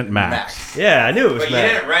 100% Max. Yeah, I knew it was But you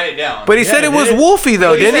Max. didn't write it down. But he said it was Wolfie though,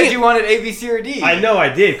 Well, you didn't said he? you wanted A, B, C, or D. I know I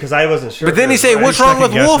did because I wasn't sure. But then he said, "What's wrong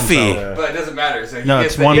with Wolfie?" But it doesn't matter. So he No,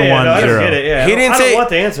 gets it's the- 1-1-0. no, I just get it. Yeah, He didn't I say- don't want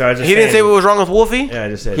the answer. I just He didn't say saying. what was wrong with Wolfie. Yeah, I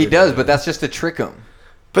just said He does, but that's just to trick him.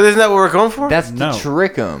 But isn't that what we're going for? That's No. to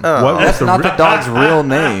trick him. Oh. What was That's the not re- the dog's real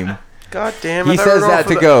name. God damn! He says that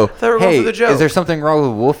to go, hey, for the joke. is there something wrong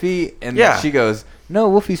with Wolfie? And Yeah. she goes, no,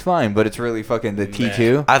 Wolfie's fine, but it's really fucking the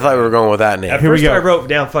T2. I thought we were going with that name. At Here we first, go. I wrote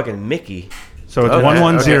down fucking Mickey. So it's Okay,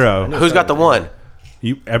 1-1-0. Who's got the one?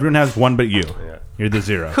 You, everyone has one, but you. You're the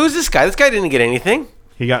 0. Who's this guy? This guy didn't get anything.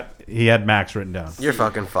 He had Max written down. You're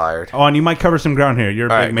fucking fired. Oh, and you might cover some ground here. You're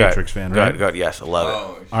a All big right, Matrix fan, Good, right? good. Yes, I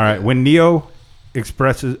love it. All right. When Neo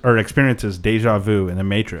experiences deja vu in the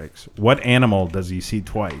Matrix, what animal does he see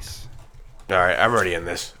twice? All right, I'm already in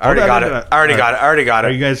this. I Hold already on, got no, it. no. I already All got right. it. I already got it.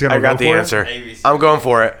 Are you guys gonna I got go the for it? answer. I'm going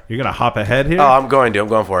for it. You're gonna hop ahead here. Oh, I'm going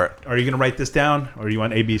for it. Are you gonna write this down, or you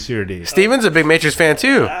want A, B, C, or D? Steven's a big Matrix fan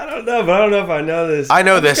too. I don't know, but I don't know if I know this. I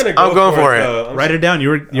know I'm just this. gonna I'm going for it. though. Write it down.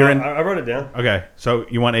 You're in. I wrote it down. Okay, so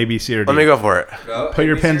you want A, B, C, or D? Let me go for it. Put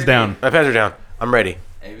your pens down. My pens are down. I'm ready.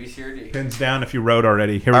 A, B, C, or D. Pens down if you wrote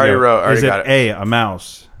already. Here we I already go. wrote. I already Is it got it. A, a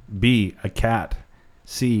mouse, B, a cat,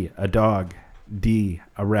 C, a dog, D,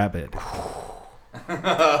 a rabbit?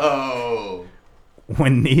 Oh.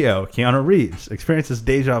 When Neo, Keanu Reeves, experiences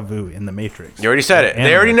deja vu in the Matrix. You already said it. They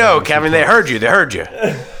Animal already know, does he Kevin. They twice? heard you. They heard you.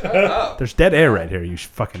 There's dead air right here, you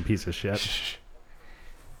fucking piece of shit.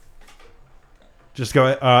 Just go.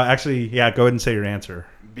 Actually, yeah. Go ahead and say your answer.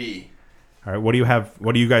 B. All right. What do you have?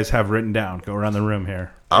 What do you guys have written down? Go around the room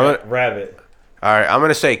here. Rabbit. All right, I'm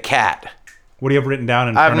gonna say cat. What do you have written down?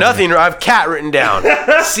 In I have front of nothing. you? I have cat written down.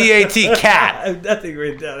 C-A-T, cat. I have nothing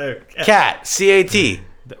written down there. Cat. C-A-T.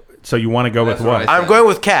 So you want to go with That's what what? I I'm going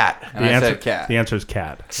with cat. And I said cat. The answer is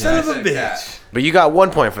cat. Son of a said bitch. cat. But you got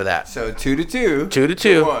 1 point for that. So 2-2.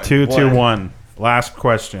 2-2. 2-2-1. Last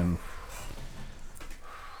question.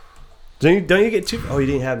 Don't you get two? Oh, you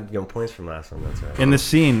didn't have points from last one. That's right. In the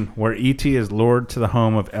scene where E.T. is lured to the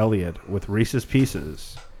home of Elliot with Reese's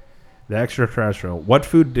Pieces, The extraterrestrial. What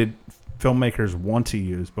food did filmmakers want to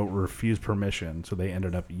use but refused permission, so they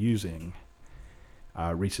ended up using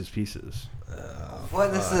Reese's Pieces?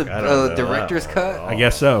 What? This is a director's cut? I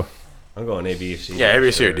guess so. I'm going A, B, C. Yeah,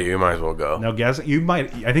 ABC or D. You might as well go. No guess. You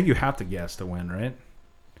might. I think you have to guess to win, right?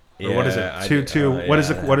 Or what is it? I 2-2. What is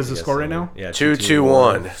it? What is the score right now? Yeah,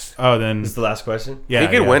 2-2-1. Oh, then This is the last question. yeah, he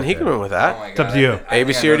can yeah. win. He can win with that. Oh my It's up God, to you. I A,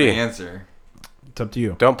 B, think C, I or know the D? answer. It's up to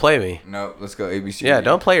you. Don't play me. No, let's go ABC. Yeah,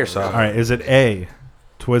 don't play yourself. All right. Is it A,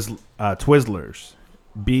 Twizzlers?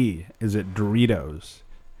 B, is it Doritos?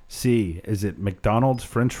 C, is it McDonald's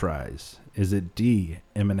French fries? Is it D,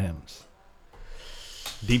 M&M's?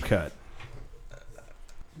 Deep cut.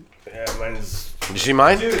 Yeah, mine's. Can you see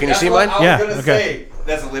mine? Dude, Can you that's see what mine? I was Yeah, gonna okay. say.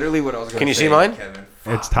 That's literally what I was going to say. Can you see mine? Kevin.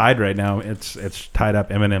 It's tied right now. It's tied up.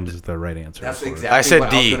 M&M's is the right answer. That's for it. exactly I said what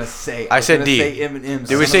D. I was going to say. I said was D. gonna say M&M's.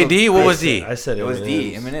 Did we say D? What was D? I said It was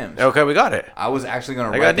D. M&Ms. M&M's. Okay, we got it. I was actually going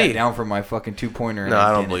I to got write that D. down for my fucking 2-pointer. No,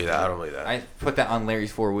 I don't believe that. I don't believe that. I put that on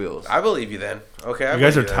Larry's 4 wheels. I believe you then. Okay, I You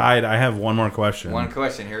guys are believe you then. tied. I have one more question. One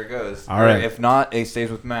question. Here it goes. All right. If not, it stays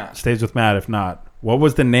with Matt. Stays with Matt. If not, what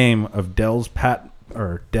was the name of Dell's pet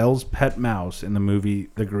mouse in the movie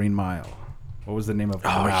The Green Mile? What was the name of the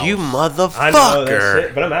mouse? Oh, you motherfucker! I know that's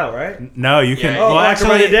it, but I'm out, right? No, you can. Yeah, well, I have to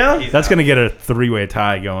actually, write it down? that's going to get a 3-way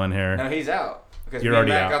tie going here. No, he's out. Because You're me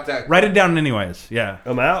and already Matt out. got that. Write it down anyways. Yeah.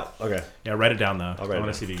 I'm out. Okay. Yeah, write it down though. I'll write I it want down.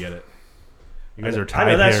 to see if you get it. You guys are tied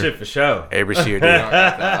I know that here. shit for sure. A, B, C, or D. I don't got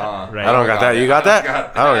that. Right. I don't got that. You got that?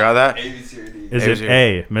 I don't got that. A, B, C, or D. Is A, it B, C,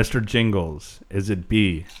 A, Mr. Jingles? Is it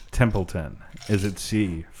B, Templeton? Is it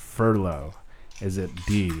C, Furlough? Is it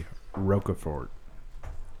D, Roquefort?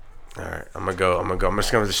 All right, I'm gonna go. I'm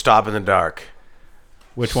just gonna stop in the dark.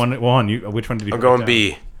 Which one? Which one did you? I'm put going down?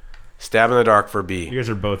 B. Stab in the dark for B. You guys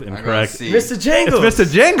are both going incorrect. C. Mr. Jangles. It's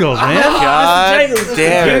Mr. Jingles, man. God Jingles.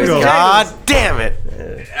 damn it! Jingles. God damn it!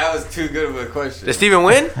 That was too good of a question. Did Steven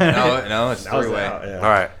win? No, it's That was 3-way. out, yeah. All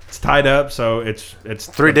right, It's tied up, so it's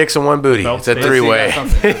 3 dicks and 1 booty. Belt It's a space. 3-way.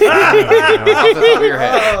 Off the top of your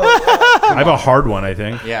head. I have a hard one, I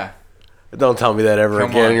think. Yeah. Don't tell me that ever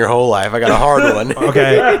Come again on. in your whole life. I got a hard one.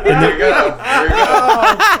 Okay. Here we go. Here we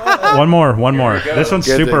go. One more. This one's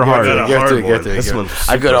Get super to- hard. get to- get to- This get- one's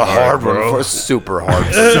I got a super hard hard, one. bro. For super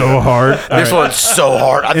hard. So hard. All This right. one's so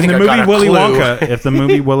hard. I In think the I movie got a Willy clue. Wonka, if the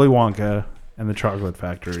movie Willy Wonka and the Chocolate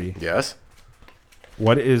Factory, Yes.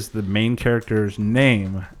 what is the main character's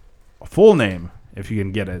name, full name, if you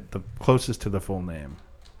can get it, the closest to the full name,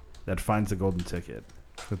 that finds the golden ticket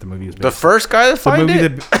that the movie is based The first guy that the find movie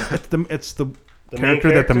it. it's the The character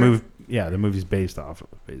main that the character? movie the movie's based off of,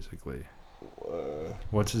 basically.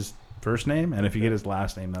 What's his first name? And if you get his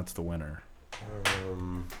last name, that's the winner.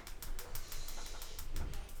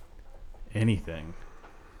 Anything.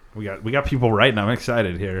 We got people right, and I'm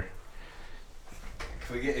excited here.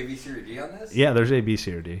 Can we get A, B, C, or D on this? Yeah, there's A, B,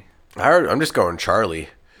 C, or D. I'm just going Charlie.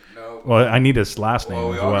 No. Well, I need his last name Well,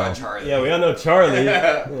 we as all well. got Charlie. Yeah, we all know Charlie.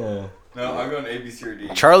 Yeah. No, I'm going A, B, C, or D.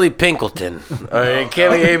 Charlie Pinkleton. It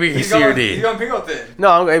can't be A, B, He's C, or going- D. He's going Pinkleton. No,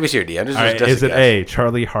 I'm going A, B, C, or D. I'm just, All right, just is a it guess. A,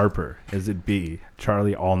 Charlie Harper? Is it B,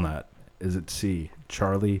 Charlie Allnut? Is it C,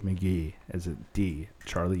 Charlie McGee? Is it D,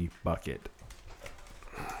 Charlie Bucket?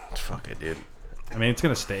 Fuck it, dude. I mean, it's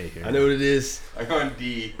gonna stay here. I know what it is. I'm going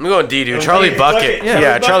D. I'm going D, dude. Oh, Charlie D, Bucket.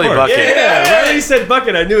 Yeah, Charlie Bucket. Yeah, right when you said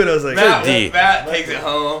Bucket, I knew it. I was like, That's a D. Matt takes it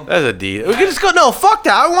home. That's a D. We can just go. No, fuck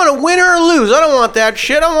that. I want to win or lose. I don't want that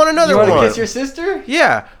shit. I want another You one. want to kiss your sister?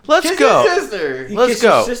 Yeah, let's Kiss go. your sister. you Let's kiss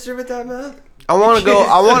go. your sister with that mouth? I want to go.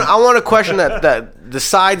 I want a question that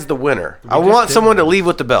decides the winner. I want someone to leave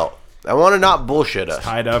with the belt. I want to not bullshit us.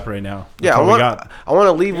 Tied up right now. That's Yeah, I all we want. got. I want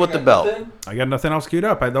to leave with the belt. I got nothing else queued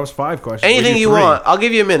up. That was 5 questions. Anything We do you 3. want. I'll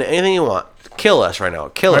give you a minute. Anything you want. Kill us right now.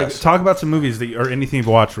 Kill All right, us. talk about some movies or anything you've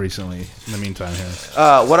watched recently. In the meantime, here.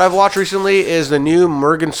 What I've watched recently is the new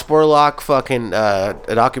Morgan Spurlock fucking a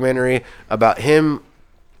documentary about him.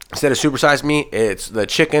 Instead of Super Size Me, it's the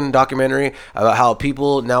chicken documentary about how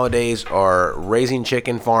people nowadays are raising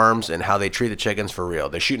chicken farms and how they treat the chickens for real.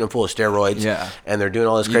 They're shooting them full of steroids, Yeah. and they're doing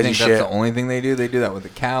all this You crazy think shit. that's the only thing they do? They do that with the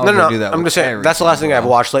cows. No, They no, do that I'm with just saying everything, that's the last thing I've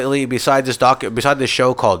bro. watched lately. Besides this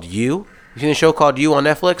show called You. You seen the show called You on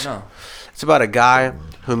Netflix? No. It's about a guy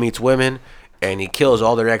who meets women and he kills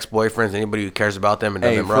all their ex-boyfriends, anybody who cares about them and does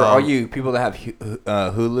Hey, them for wrong. all you people that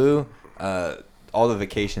have Hulu, all the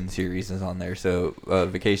vacation series is on there. So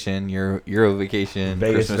Vacation, Euro Vacation,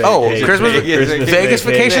 Vegas Christmas Oh, Vacation. Vegas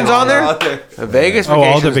Vacation's on there? Vegas Oh,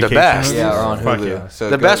 all Vacation's the the vacation best. movies? Yeah, are on Fuck Hulu. yeah. So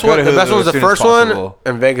The go- best go one. to The best Hulu one's as the soon as first one, possible.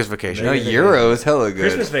 and Vegas Vacation. No, Euro is hella good.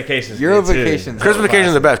 Christmas Vacation's Euro good, too. Vacation's Christmas hella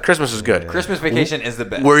Vacation's the classic. best. Christmas is good. Christmas Vacation is the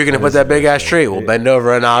best. Where are you gonna put that big ass tree? We'll bend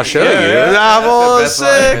over and I'll show you. Yeah, That that's the was best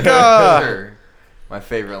line. sick. Sure. My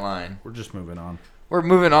favorite line. We're just moving on. We're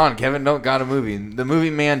moving on. Kevin don't got a movie. The movie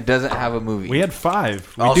man doesn't have a movie. We had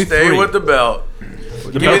 5. I'll stay with the belt.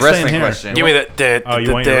 Give me a wrestling question. Give me the. Oh,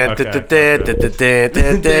 you want your... Okay.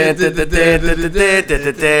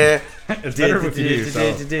 It's better if you do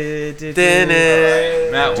yourself.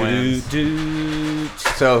 Matt wins.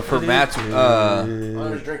 So for Matt's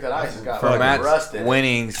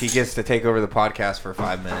winnings, he gets to take over the podcast for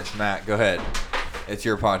 5 minutes. Matt, go ahead. It's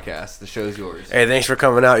your podcast. The show's yours. Hey, thanks for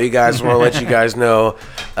coming out. You guys, want to let you guys know,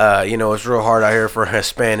 it's real hard out here for a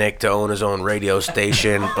Hispanic to own his own radio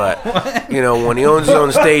station. But, when he owns his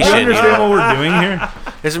own station. Do you understand what we're doing here?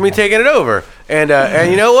 This is me taking it over. And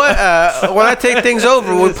you know what? When I take things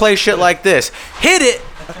over, we play shit like this. Hit it!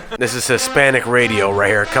 This is Hispanic radio right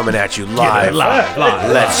here coming at you live. Live.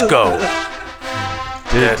 Let's go.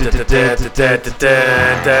 Take a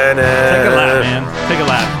lap, man. Take a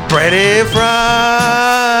lap. Brandon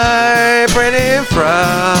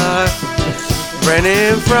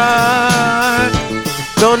Fry.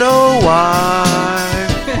 Don't know why.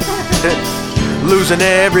 Losing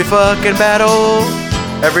every fucking battle.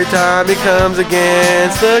 Every time he comes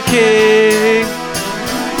against the king.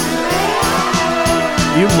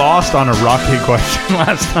 You lost on a Rocky question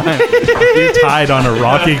last time. You tied on a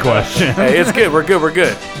Rocky question. Hey, it's good. We're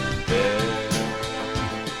good.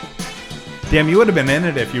 Damn, you would have been in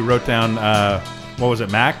it if you wrote down, what was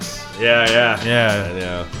it, Max? Yeah. Yeah. I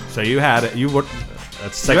know. So you had it. You would.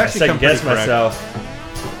 That's second guess myself.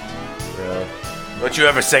 Yeah. Don't you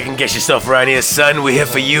ever second guess yourself around here, son. We're here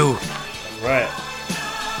for you. Right.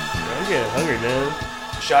 I'm getting hungry, man.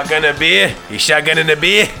 Shotgun a beer? You shotgunning a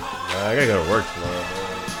beer? I gotta go to work tomorrow, man.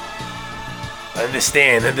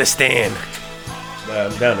 Understand. I'm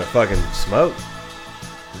down to fucking smoke.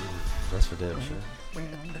 That's for damn sure.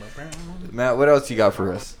 Matt, what else you got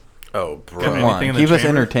for us? Oh, bro. Come on, keep us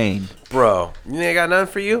entertained. Bro, you ain't got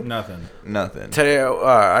nothing for you? Nothing. Today,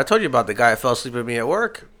 I told you about the guy that fell asleep with me at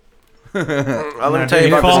work. Let me tell you about this guy. Did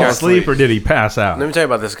he fall asleep or did he pass out? Let me tell you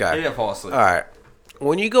about this guy. He didn't fall asleep. All right.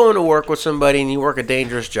 When you go into work with somebody and you work a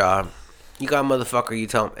dangerous job, you got a motherfucker, you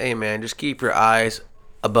tell him, hey, man, just keep your eyes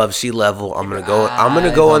above sea level. I'm gonna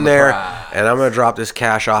go in there and I'm gonna drop this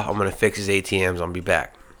cash off. I'm gonna fix his ATMs. I'll be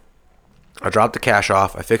back. I drop the cash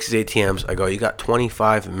off. I fix his ATMs. I go, you got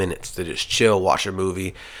 25 minutes to just chill, watch a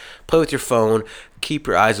movie, play with your phone, keep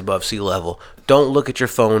your eyes above sea level. Don't look at your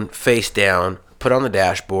phone face down. Put on the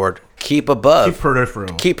dashboard. Keep above. Keep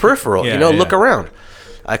peripheral. Yeah, look around.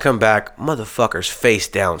 I come back, motherfucker's face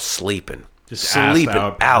down, sleeping. Just sleeping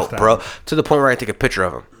passed out, bro. To the point where I take a picture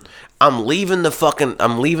of him. I'm leaving the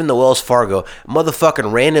Wells Fargo.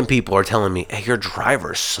 Motherfucking random people are telling me, hey, your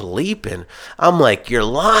driver's sleeping. I'm like, you're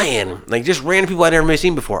lying. Like, just random people I'd never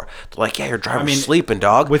seen before. They're like, yeah, your driver's sleeping,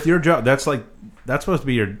 dog. With your job, that's supposed to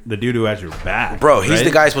be the dude who has your back. Bro, he's right? the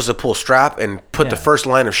guy supposed to pull strap and put the first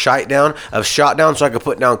line of shot down so I could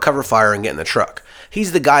put down cover fire and get in the truck.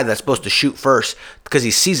 He's the guy that's supposed to shoot first because he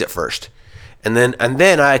sees it first. And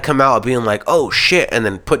then I come out being like, oh shit, and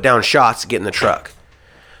then put down shots to get in the truck.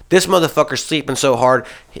 This motherfucker's sleeping so hard,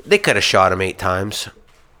 they could have shot him 8 times.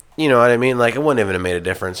 You know what I mean? Like, it wouldn't even have made a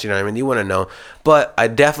difference. You know what I mean? You wouldn't know. But I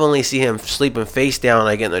definitely see him sleeping face down.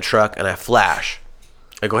 I get in the truck and I flash.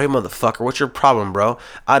 I go, hey, motherfucker, what's your problem, bro?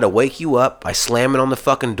 I had to wake you up by slamming on the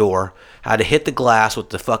fucking door. I had to hit the glass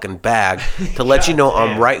with the fucking bag to let you know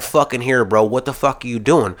I'm right fucking here, bro. What the fuck are you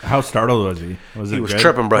doing? How startled was he? He was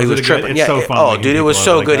tripping, bro. He was tripping. It's so fun dude, it was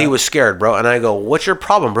so like good. that. He was scared, bro. And I go, what's your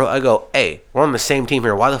problem, bro? I go, hey, we're on the same team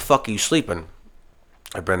here. Why the fuck are you sleeping?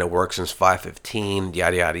 I've been at work since 5:15,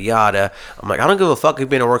 yada, yada, yada. I'm like, I don't give a fuck if you've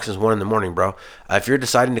been at work since 1 in the morning, bro. If you're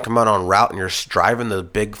deciding to come out on route and you're driving the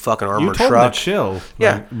big fucking armored truck. You told him to chill.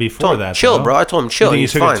 Yeah. Before that. Chill, bro. I told him chill. You think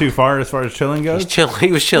He's you took fine. it too far as chilling goes? He's chilling.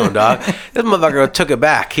 He was chilling, dog. This motherfucker took it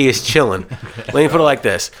back. He is chilling. Let me put it like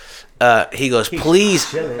this. He goes,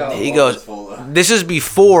 please. He goes, this is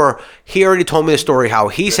before he already told me the story how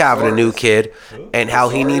he's having a new kid and how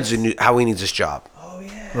he needs this job.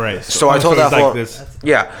 Right. So I told that fool.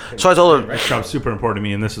 Yeah. So I told him. This job's super important to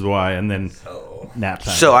me, and this is why. And then nap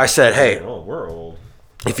time. So I said, hey,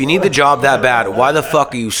 if you need the job that bad, why the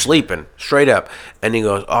fuck are you sleeping? Straight up. And he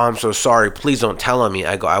goes, oh, I'm so sorry. Please don't tell on me.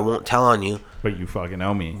 I go, I won't tell on you. But you fucking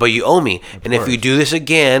owe me. But you owe me. And if you do this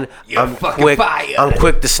again, I'm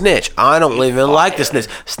quick to snitch. I don't even like to snitch.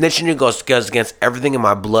 Snitching goes against everything in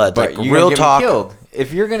my blood. But like you're real gonna talk. Get me killed.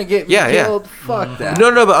 If you're gonna get me killed, fuck that.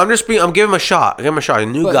 No, but I'm giving him a shot. A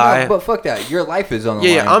new guy. No, but fuck that. Your life is on the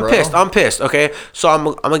line. Yeah, I'm bro. pissed. I'm pissed. Okay, so I'm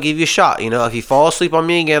gonna give you a shot. You know, if you fall asleep on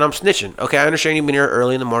me again, I'm snitching. Okay, I understand you've been here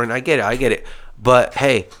early in the morning. I get it. But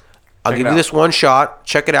hey, I'll give you this one shot.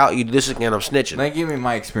 Check it out. You do this again, I'm snitching. They give me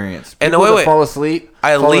my experience. And People that wait. fall asleep.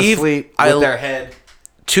 I fall leave asleep with their head.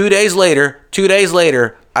 2 days later,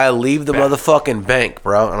 I leave the motherfucking bank,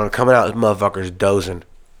 bro, and I'm coming out. This motherfucker's dozing.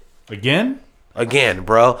 Again,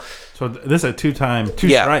 bro. So this is a two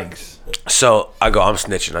strikes. So I go, I'm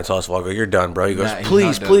snitching. I tell this fool, I go, you're done, bro. He goes, Nah, he's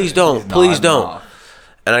please not done. don't. He's nodding off.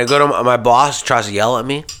 And I go to my boss, tries to yell at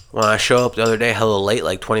me when I show up the other day, hella late,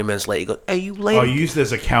 like 20 minutes late. He goes, hey, you late? Oh, you used it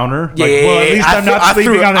as a counter? Yeah, Well, at least I'm not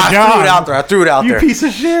sleeping on a job. I threw it out there. You piece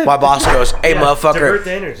of shit. My boss goes, hey, motherfucker. divert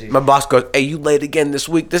the energy. My boss goes, hey, you late again this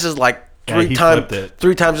week? This is like he flipped it.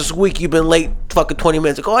 3 times this week you've been late fucking 20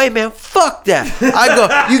 minutes. I go, hey, man, fuck that. I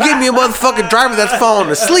go, you give me a motherfucking driver that's falling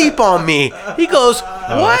asleep on me. He goes,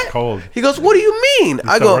 what? That's cold. He goes, what do you mean?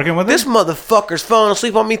 I still go, working with this him? motherfucker's falling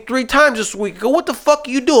asleep on me 3 times this week. I go, what the fuck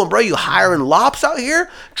are you doing, bro? You hiring lops out here?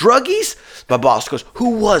 Druggies? My boss goes,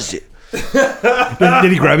 who was it?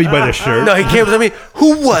 Did he grab you by the shirt? No, he came up to me.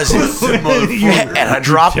 Who was it? And I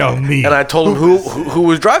dropped him. And I told him who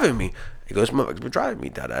was driving me. He goes, motherfucker's been driving me.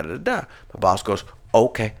 Da da da da. My boss goes,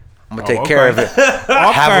 okay. I'm gonna take care of it.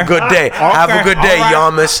 Have a good day. Have a good day,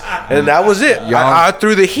 Yamas. And that was it. I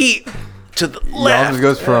threw the heat to the left. Yamas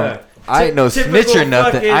goes from I ain't no snitch or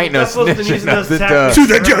nothing. I ain't no snitch or nothing. To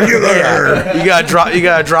the jugular. You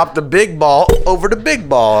gotta drop the big ball over the big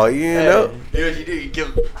ball. You know. You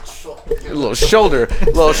give a little shoulder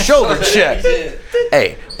check.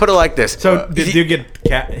 Hey, put it like this. So did you get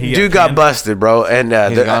dude got busted, bro, and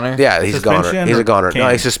he's a goner? Yeah, he's a goner. He's a goner. No,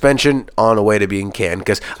 he's suspension on the way to being canned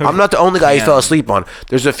because I'm not the only guy he fell asleep on.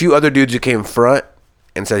 There's a few other dudes who came front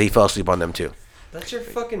and said he fell asleep on them too. That's your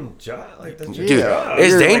fucking job. Like, that's your Dude, job.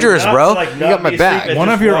 it's dangerous, bro. Like, you got my back. One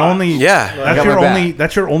of your only, That's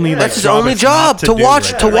your only. That's his only job to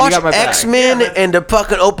watch X-Men and to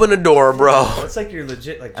fucking open the door, bro. That's like your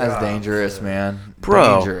legit like. That's dangerous, man.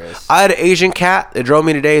 Bro, Dangerous. I had an Asian cat that drove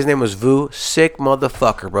me today. His name was Vu. Sick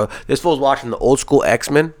motherfucker, bro. This fool's watching the old school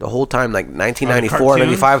X-Men the whole time, like 1994,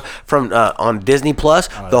 95, from on Disney Plus.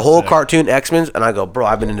 The whole cartoon X-Men, and I go, bro,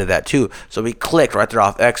 I've been into that too. So we clicked right there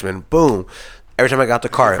off X-Men. Boom. Every time I got the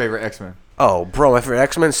car. What's your favorite X-Men? Oh, bro, my favorite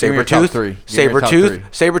X-Men, Give me your top three. Give me your top three.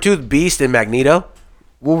 Sabretooth, Beast, and Magneto.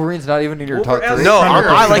 Wolverine's not even in your top three. No,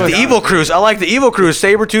 I like the Evil Cruise.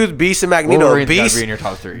 Sabretooth, Beast, and Magneto. Wolverine's Beast gotta be in your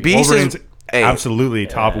top three. Beast Wolverine's is absolutely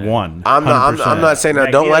top one. I'm not saying I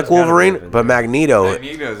don't like Wolverine, but Magneto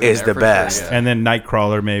Magneto's in is there the for best. sure, yeah. And then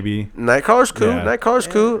Nightcrawler maybe. Nightcrawler's cool. Yeah. Nightcrawler's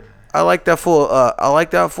cool. I like that full. I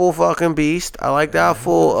like that full fucking Beast. I like that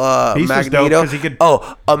full Beast was dope Magneto. 'cause he could-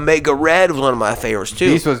 Oh, Omega Red was one of my favorites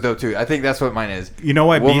too. Beast was dope too. I think that's what mine is. You know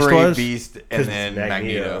what Wolverine, Beast was? Beast, and then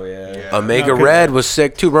Magneto. Yeah. Omega Red was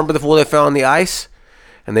sick too. Remember the fool they found on the ice,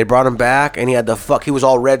 and they brought him back, and he had he was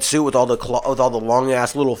all red suit with all the long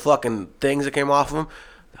ass little fucking things that came off of him.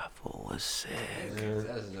 That fool was sick.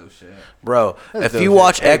 That's dope shit. Bro, That's if dope you shit.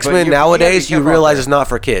 watch Hey, but X-Men you gotta be nowadays, you careful out realize there. it's not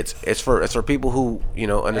for kids. It's for people who understand Hey,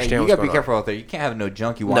 you what's gotta going be on. careful out there. You can't have no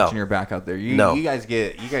junkie No. watching your back out there. You guys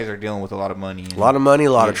are dealing with a lot of money. A lot of money,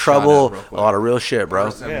 a lot of Get shot trouble, up real a quick. lot of real shit,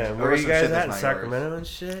 bro. Yeah, where are you guys at in Sacramento and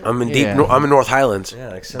shit? I'm in Yeah. I'm in North Highlands. Yeah,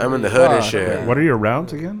 like I'm in the hood and Fuck, shit. man. What are your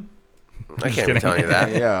rounds again? I can't even tell you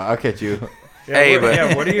that. Yeah, I'll catch you. Hey,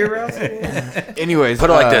 but what are your routes? Anyways, put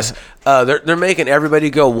it like this: they're making everybody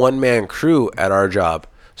go one man crew at our job.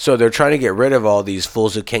 So they're trying to get rid of all these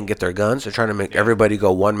fools who can't get their guns. They're trying to make everybody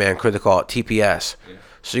go one man crew. They call it TPS.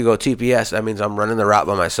 So you go TPS. That means I'm running the route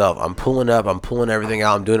by myself. I'm pulling up. I'm pulling everything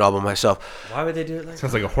out. I'm doing it all by myself. Why would they do it like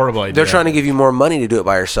Sounds like a horrible idea. They're trying to give you more money to do it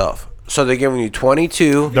by yourself. So they're giving you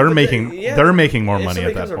 22. They're making more if money somebody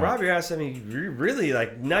at that comes to point. rob your house, I mean, you really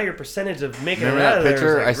like now your percentage of making Remember it out that of there picture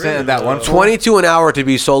is, like, I sent really that one low. 22 an hour to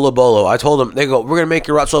be solo bolo. I told them, they go, we're going to make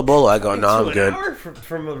your route solo bolo. I go, no, I'm An good. hour for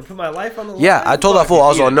put my life on the line. Yeah, I told that fool, I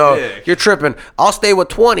was like, no, you're tripping. I'll stay with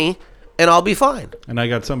 20 and I'll be fine. And I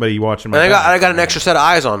got somebody watching my And back. I got an extra set of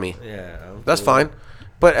eyes on me. Yeah. That's fine.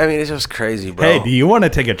 But I mean, it's just crazy, bro. Hey, do you want to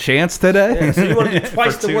take a chance today? Yeah, so you want to do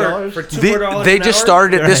twice the work for $2 They an just hour?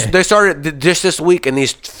 started this. They started just this week, and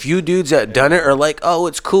these few dudes that done it are like, "Oh,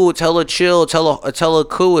 it's cool. It's hella chill. It's hella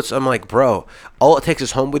cool." I'm like, bro, all it takes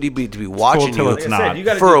is homebody to be watching till you, it's not. You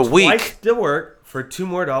gotta for do a week. Twice the work for $2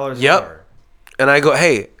 more an Yep. hour. And I go,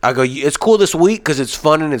 it's cool this week because it's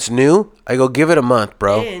fun and it's new. I go, give it a month,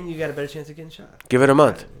 bro. And you got a better chance of getting shot. Give it a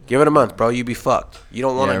month. Give it a month, bro. You be fucked. You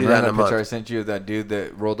don't want to do that in a Remember that picture I month. sent you of that dude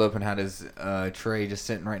that rolled up and had his tray just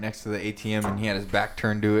sitting right next to the ATM and he had his back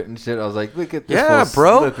turned to it and shit. I was like, look at this. Yeah, fool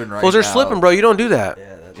bro. slipping right Fools are now. slipping, bro. You don't do that.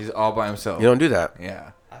 He's all by himself. You don't do that. Yeah.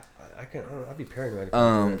 I'd be paranoid if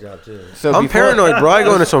I did that job too. So I'm paranoid, bro. I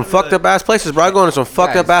go into some fucked up ass places, bro. I go into some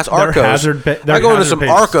fucked up ass Arcos. I go into some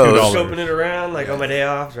Arcos. Scoping it around like on my day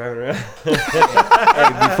off, driving around.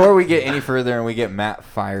 Hey, before we get any further and we get Matt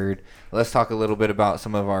fired, let's talk a little bit about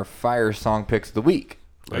some of our fire song picks of the week.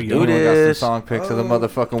 Let's do this. Got some song picks of the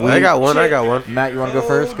motherfucking week. I got one. Matt, you want to go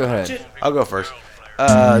first? Go ahead. I'll go first.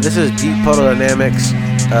 This is Deep Puddle Dynamics.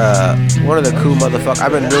 One of the cool motherfuckers.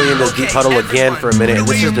 I've been really into Deep Puddle again for a minute, and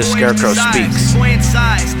this is The Scarecrow Speaks.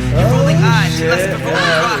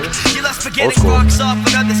 Old school.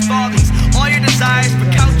 All your desires for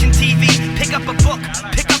couch and TV. Pick up a book,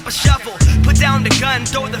 pick up a shovel, put down the gun,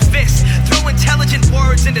 throw the fist, throw intelligent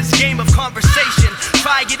words in this game of conversation.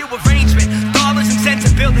 Try get to arrangement, dollars and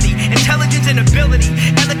sensibility, intelligence and ability,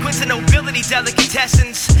 eloquence and nobility,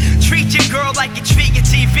 delicatessens. Treat your girl like you treat your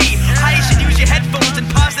TV. How you should use your headphones and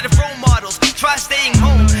positive role models. Try staying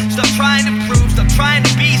home, stop trying to prove, stop trying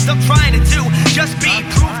to be, stop trying to do. Just be,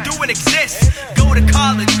 prove, do and exist. Go to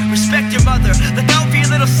college, respect your mother, look out for your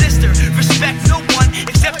little sister. Respect no one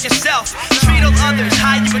except yourself. Treat all others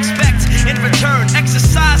how you expect. In return,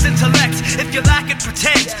 exercise intellect. If you lack it,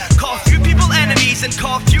 pretend. Call few people enemies and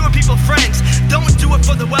call fewer people friends. Don't do it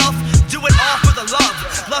for the wealth, do it all for the love.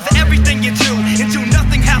 Love everything you do and do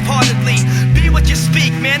nothing half-heartedly. Be what you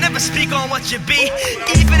speak, man, never speak on what you be.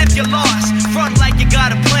 Even if you're lost, front like you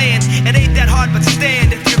got a plan. It ain't that hard, but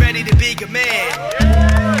stand if you're ready to be a man.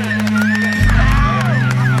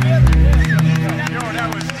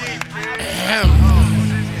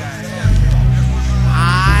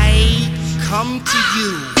 I come to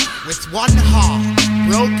you with one heart,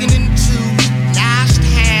 broken in two, gnashed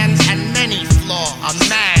hands and many flaws. A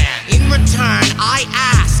man. In return, I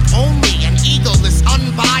ask only an egoless,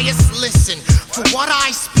 unbiased listen. For what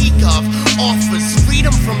I speak of offers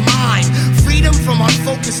freedom from mind, freedom from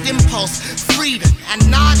unfocused impulse, freedom, and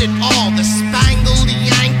not at all the spangled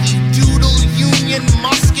Yankee Doodle Union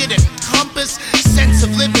musket and compass sense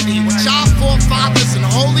of liberty which our forefathers in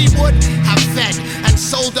Hollywood have fed and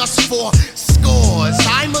sold us for scores.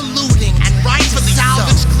 I'm alluding, and rightfully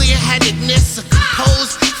salvage clear-headedness, a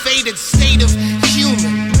composed, faded state of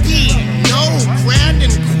human being. No grand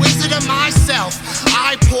inquisitor myself,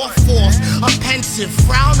 I pour forth a pensive,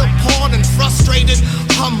 frown upon and frustrated,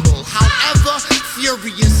 humble. However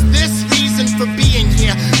furious this reason for being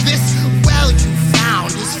here, this well you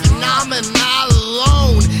found is phenomenal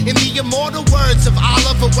alone. In the immortal words of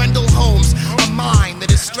Oliver Wendell Holmes, a mind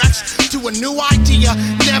that is stretched to a new idea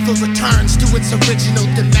never returns to its original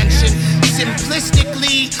dimension.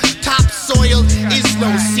 Simplistically, topsoil is no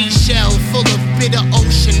seashell full of bitter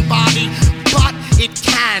ocean body, but it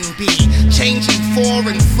can be changing for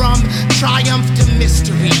and from triumph to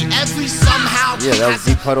mystery. Every somehow that was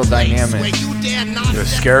Deep Puddle Dynamics. The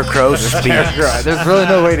Scarecrow Speaks. There's really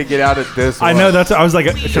no way to get out of this one. I know, I was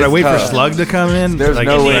like, should I wait for Slug to come in? There's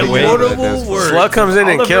no way to wait for this one. Slug comes in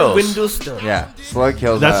and kills. Yeah, Slug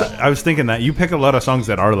kills. I was thinking that you pick a lot of songs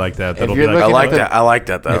that are like that. That'll be like, I like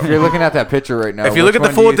that though. If you're looking at that picture right now, if you look at the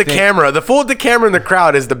fool with the camera in the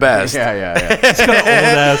crowd is the best. Yeah. It's got an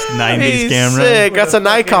old ass 90s camera. Sick. That's a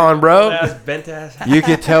Nikon, bro. You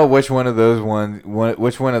could tell which one of those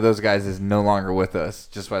guys is no longer with us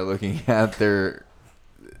just by looking at their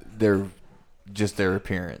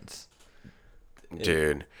appearance.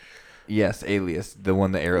 Dude. Yes, Alias, the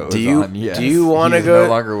one the arrow is on. Yes, do you want to go? No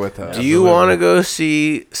longer with us. Do you want to go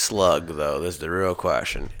see Slug though? This is the real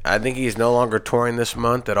question. I think he's no longer touring this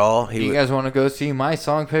month at all. Do you guys want to go see my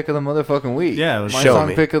song pick of the motherfucking week? Yeah, my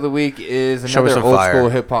song pick of the week is another old school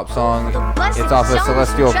hip hop song. It's off of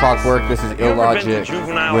Celestial Clockwork. This is Illogic with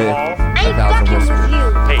 1,000 Whispers.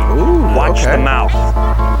 Hey, watch the mouth.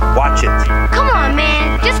 Watch it. Come on,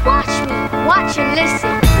 man. Just watch me. Watch and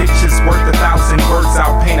listen. Pictures worth 1,000 words,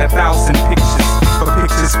 I'll paint 1,000 pictures. If a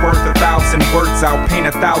picture's worth 1,000 words, I'll paint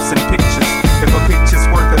 1,000 pictures. If a picture's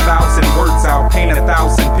worth 1,000 words, I'll paint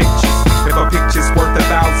 1,000 pictures. If a picture's worth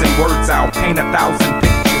 1,000 words, I'll paint 1,000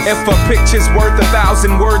 pictures. If a picture's worth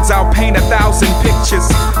 1,000 words, I'll paint 1,000 pictures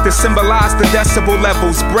to symbolize the decibel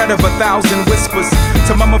levels, bred of 1,000 whispers.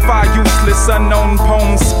 To mummify useless, unknown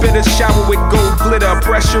poems, spit a shower with gold glitter,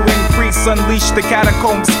 pressure increase, unleash the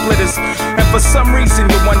catacomb splitters. And for some reason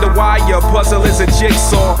you wonder why your puzzle is a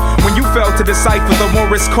jigsaw. When you fail to decipher the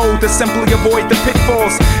Morse code to simply avoid the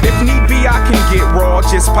pitfalls. If need be, I can get raw,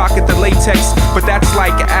 just pocket the latex. But that's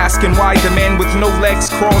like asking why the man with no legs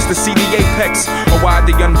crawls to see the apex, or why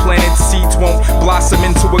the unplanted seeds won't blossom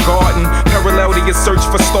into a garden. Parallel the you search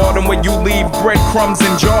for stardom, where you leave breadcrumbs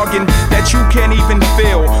and jargon that you can't even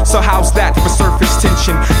feel. So how's that for surface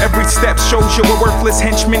tension? Every step shows you a worthless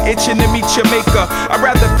henchman itching to meet your maker. I'd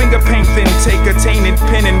rather finger paint than take a tainted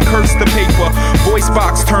pen and curse the paper. Voice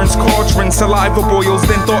box turns cauldron, saliva boils,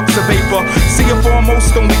 then thoughts of vapor. See you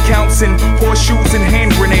foremost only counts in horseshoes and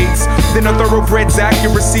hand grenades. Then a thoroughbred's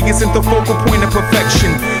accuracy isn't the focal point of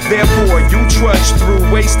perfection. Therefore, you trudge through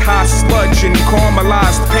waist-high sludge and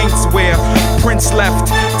caramelized paints where prints left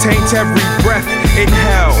taint every breath in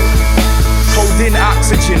hell. Hold in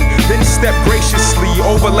oxygen, then step graciously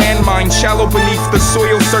over landmine shallow beneath the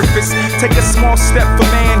soil surface. Take a small step for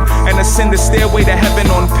man and ascend the stairway to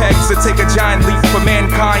heaven on pegs. Or take a giant leap for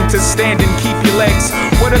mankind to stand and keep your legs.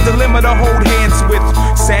 What a dilemma to hold hands with.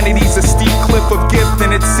 Sanity's a steep cliff of gift,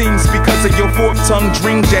 and it seems because of your forked tongue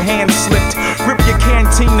dreams your hand slipped. Grip your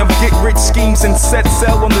canteen of get-rich schemes and set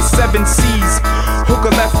sail on the 7 seas.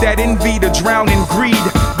 Hooker left that envy to drown in greed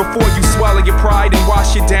before you swallow your pride and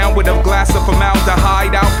wash it down with a glass of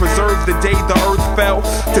formaldehyde. I'll preserve the day the earth fell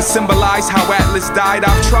to symbolize how Atlas died.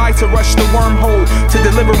 I've tried to rush the wormhole to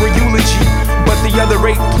deliver a eulogy, but the other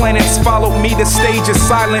 8 planets followed me to stage a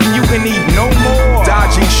silent mutiny. No more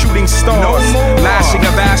dodging shooting stars, no more lashing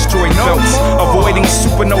of asteroid belts, avoiding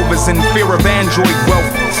supernovas in fear of android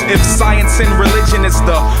wealth. If science and religion is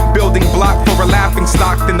the building block for a laughing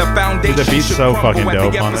stock, then the foundation. The beat's so fucking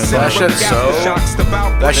dope on it. That shit's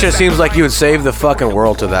that shit seems like you would save the fucking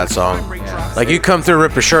world to that song. Like you come through,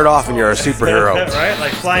 rip your shirt off, and you're a superhero. Right?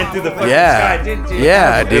 Like flying through the fucking Yeah, sky.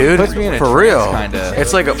 yeah, dude. It puts me in a for trance, real. kinda.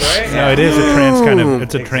 It's like a. No, it is a trance kind of.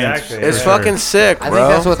 It's a trance. Exactly. It's for sure. fucking sick, bro. I think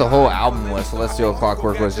that's what the whole album was. Celestial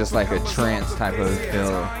Clockwork was just like a trance type of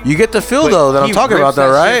feel. You get the feel But though that I'm he talking rips about,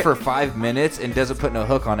 though, that shit right? for 5 minutes and doesn't put no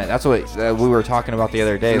hook on it. That's what we were talking about the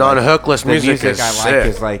other day. Non-hookless the music is I like sick.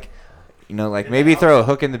 is like, you know, like maybe throw a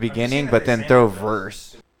hook in the beginning, but then throw a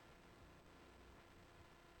verse.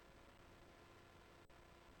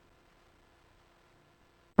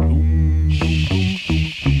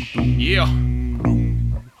 Yeah.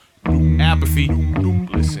 Apathy.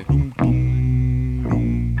 Listen.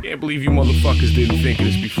 Can't believe you motherfuckers didn't think of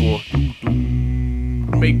this before.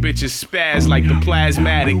 Make bitches spaz like the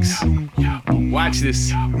plasmatics. Watch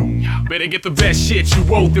this. Better get the best shit you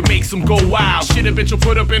wrote that makes them go wild. Shit a bitch will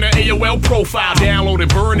put up in her AOL profile. Download it,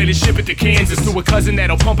 burn it, and ship it to Kansas to a cousin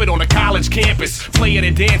that'll pump it on a college campus. Play it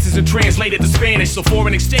in dances and translate it to Spanish so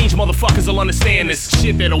foreign exchange motherfuckers will understand this.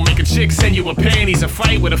 Shit that'll make a chick send you a panties and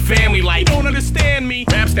fight with a family like, don't understand me.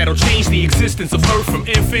 Raps that'll change the existence of Earth from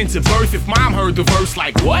infant to birth. If mom heard the verse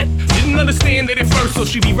like, what? Didn't understand it at first, so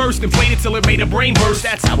she reversed and played it till it made her brain burst.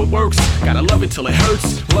 That's how it works. Gotta love it till it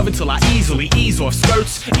hurts. Love it till I easily ease off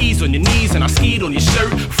skirts. Ease on your knees and I skied on your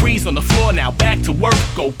shirt. Freeze on the floor, now back to work.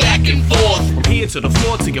 Go back and forth. From here to the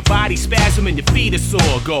floor till your body spasm and your feet are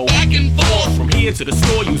sore. Go back and forth. From here to the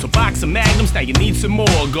store, use a box of magnums. Now you need some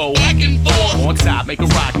more. Go back and forth. On top, make a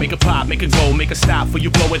rock, make a pop, make a go, make a stop before you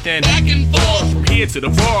blow it then. Back and forth. From here to the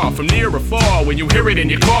bar, from near or far, when you hear it in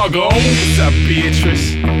your car, go. What's up,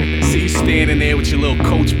 Beatrice? See you standing there with your little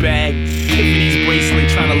Coach bag, Tiffany's bracelet,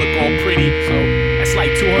 trying to look all pretty. So that's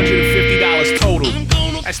like $250 total.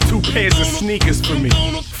 That's 2 pairs of sneakers for me.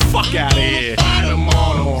 Fuck out of here. Fight them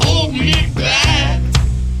all, don't hold me back.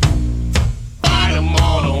 Fight them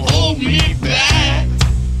all, don't hold me back.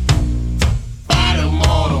 Fight them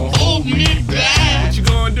all, don't hold me back. What you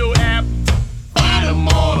gonna do, App? Fight them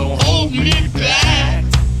all, don't hold me back.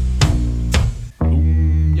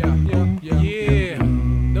 Yeah.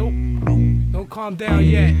 Nope. Don't calm down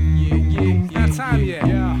yet. Not time yet.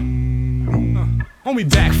 Homie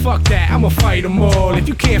back, fuck that, I'ma fight them all. If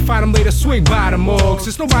you can't fight them later, swing by them all.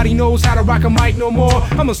 Since nobody knows how to rock a mic no more,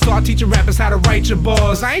 I'ma start teaching rappers how to write your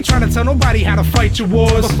bars. I ain't trying to tell nobody how to fight your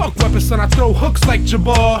wars, but fuck weapons, son, I throw hooks like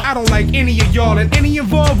Jabbar. I don't like any of y'all, and any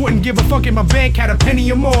involved wouldn't give a fuck if my bank had a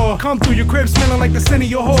penny or more. Come through your crib smelling like the sin of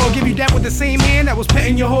your whore. Give you that with the same hand that was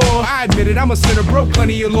petting your whore. I admit it, I'm a sinner, broke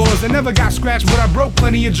plenty of laws. I never got scratched, but I broke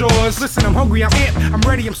plenty of jaws. Listen, I'm hungry, I'm amped, I'm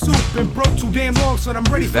ready, I'm soup. Been broke too damn long, son, I'm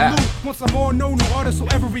ready for loot. Once I'm on, no new artist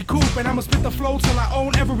will ever recoup. And I'ma spit the flow till I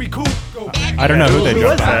own every coup. I don't know who they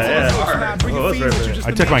dropped that.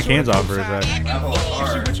 I took my cans off for that.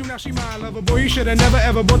 Boy, you shoulda never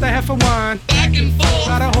ever bought that half of wine. Back and forth.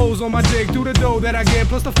 Lot of hoes on my dick, through the dough that I get,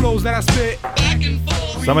 plus the flows that I spit. Back and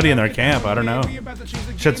forth. Somebody in their camp, I don't know.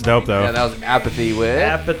 Shit's dope though. Yeah, that was Apathy with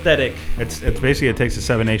Apathetic. It's basically it takes a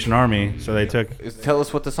 7 Nation army, so they took. Tell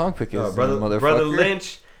us what the song pick is, Brother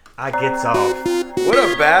Lynch, I gets off. What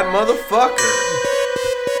a bad motherfucker.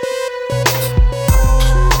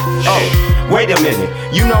 Oh, Wait a minute,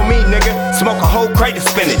 you know me, nigga. Smoke a whole crate of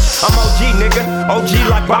spinach. I'm OG, nigga. OG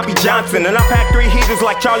like Bobby Johnson. And I pack 3 heaters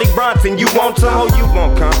like Charlie Bronson. You want some? Oh, you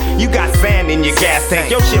won't come. You got sand in your gas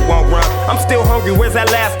tank. Your shit won't run. I'm still hungry. Where's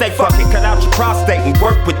that last steak? Fuck it. Cut out your prostate and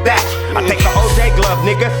work with that. I take the OJ glove,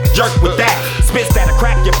 nigga. Jerk with that. Spits that'll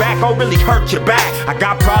crack your back. Oh, really hurt your back. I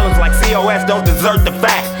got problems like COS. Don't desert the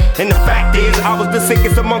fact. And the fact is, I was the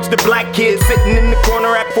sickest amongst the black kids. Sitting in the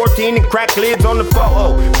corner at 14 and crack lids on the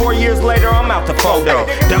photo. 4 years later, I'm out the photo.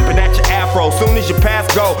 Dumping at your afro. Soon as your pass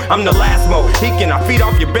go, I'm the last Mohican. I feed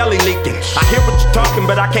off your belly leaking. I hear what you're talking,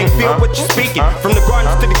 but I can't feel what you're speaking. From the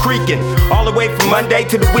gardens to the creeking. All the way from Monday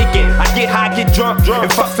to the weekend. I get high, get drunk,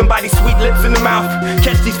 and fuck somebody's sweet lips in the mouth.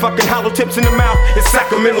 Catch these fucking hollow tips in the mouth. It's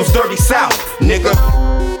Sacramento's dirty south, nigga.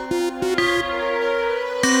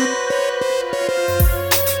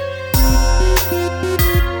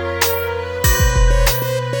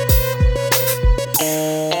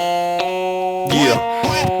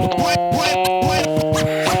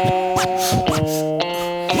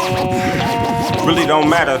 Really don't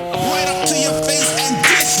matter.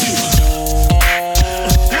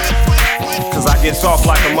 Cause I get soft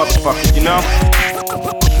like a motherfucker, you know?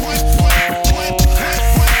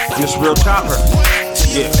 And it's real chopper.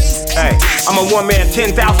 Yeah. Hey, I'm a 1-man,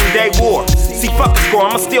 10,000 day war. See, fuck the score,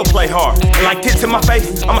 I'ma still play hard. And like tits in my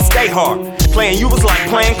face, I'ma stay hard. Playing you was like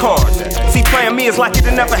playing cards. See, playing me is like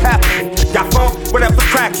it never happened. Got phone, whatever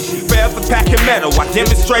crackin', forever packing metal. I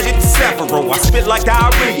demonstrated to several. I spit like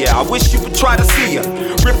diarrhea. I wish you would try to see ya.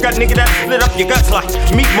 Rip got nigga that split up your guts like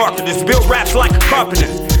meat marketers. Build raps like a carpenter.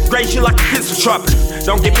 Graze you like a pencil sharpener.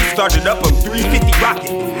 Don't get me started up on 350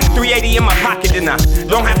 rocket. 380 in my pocket and I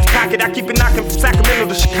don't have to cock it. I keep it knocking from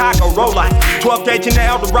Sacramento to Chicago. Roll like 12 gauge in the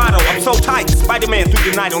Eldorado. I'm so tight, Spider-Man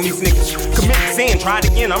through the night on these niggas. Commit sin, try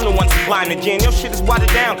it again. I'm the one supplying the gin. Your shit is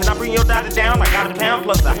watered down. Can I bring your daughter down? I got a pound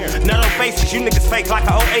plus I none on faces. You niggas fake like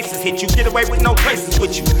an Oasis hit you. Get away with no traces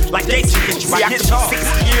with you. Like Jason hit you. I get 60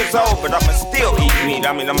 years old, but I'ma still eat meat.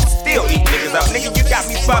 I mean, I'ma still eat niggas up. Nigga, you got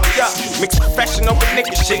me fucked up. Mix professional with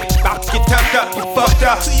nigga shit. About to get tucked up, you fucked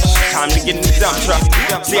up. Time to get in the dump truck.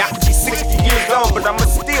 See, I could be 60 years old, but I'ma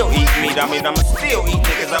still eat meat. I mean, I'ma still eat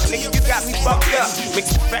niggas up. Nigga, you got me fucked up.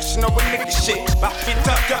 Mix professional with nigga shit. About to get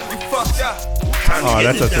tucked up, you fucked up. Oh,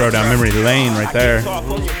 that's a throwdown memory lane right there.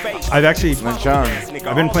 I've actually,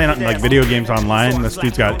 I've been playing like video games online. This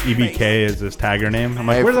dude's got EBK as his tagger name. I'm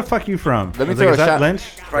like, where the fuck are you from? Let me throw a is that shot.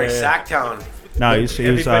 Lynch? Probably Sacktown. No, he was.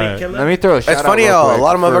 Let me throw a shout It's funny out how real a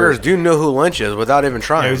lot of quick motherfuckers do know who Lynch is without even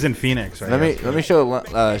trying. Yeah, he was in Phoenix. Right? Let me show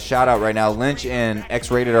a shout out right now. Lynch and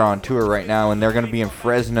X-Rated are on tour right now, and they're going to be in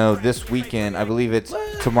Fresno this weekend. I believe it's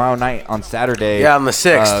tomorrow night on Saturday. Yeah, on the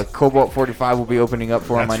 6th. Cobalt 45 will be opening up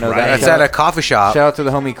for him. I know that. That's at a coffee shop. Shout out to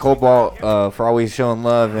the homie Cobalt for always showing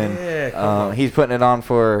love, and he's putting it on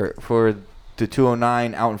for the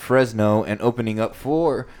 209 out in Fresno and opening up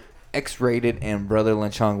for X-Rated and Brother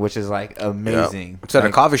Lynch Hung, which is like amazing. Yep. It's at a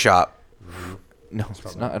coffee shop. No,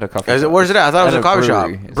 it's not at a coffee shop. Where's it at? I thought it was a coffee shop.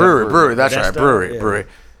 Brewery. That's right. Brewery.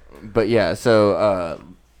 But yeah, so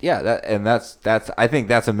that's I think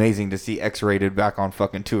that's amazing to see X-Rated back on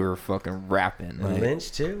fucking tour, fucking rapping. Like,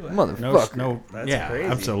 Lynch too, motherfucker. That's crazy.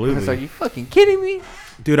 Absolutely. It's like, you fucking kidding me?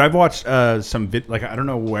 Dude, I've watched some like I don't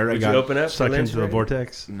know where Would I got you open up sucked into the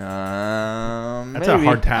vortex. Nah, that's a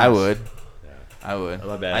hard task. I would.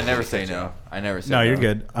 bad. I never say no. No, you're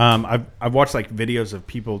good. I've watched like videos of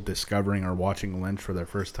people discovering or watching Lynch for their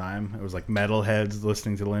first time. It was like metalheads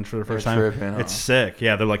listening to Lynch for the first time. Tripping, it's sick.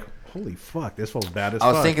 Yeah, they're like, holy fuck, this feels bad as I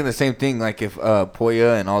fuck. was thinking the same thing. Like if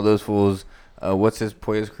Poya and all those fools, what's his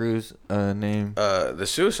Poya's crew's name? The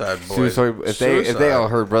Suicide Boys. If they all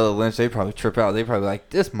heard Brother Lynch, they probably trip out. They probably like,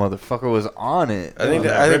 this motherfucker was on it. I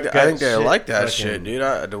think they like that shit,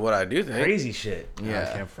 dude. What I do think. Crazy shit.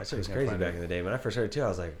 Yeah, that's what was crazy back in the day. When I first heard it too, I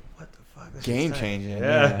was like, what the fuck? This game is changing.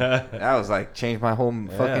 Yeah. That was like changed my whole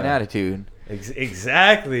fucking attitude.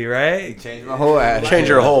 Exactly, right? Changed my whole attitude. Change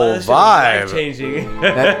your whole vibe. Changing.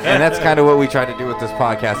 And that's kind of what we try to do with this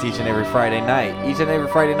podcast each and every Friday night. Each and every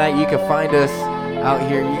Friday night, you can find us out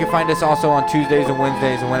here. You can find us also on Tuesdays and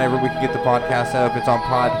Wednesdays, and whenever we can get the podcast up, it's on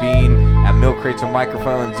Podbean, at Milk Crates and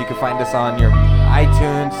Microphones. You can find us on your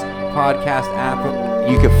iTunes podcast app.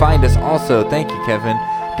 You can find us also, thank you, Kevin.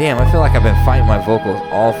 Damn, I feel like I've been fighting my vocals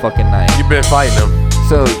all fucking night. You've been fighting them.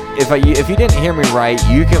 So if you didn't hear me right,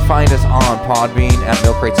 you can find us on Podbean at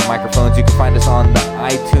Milk Crates and Microphones. You can find us on the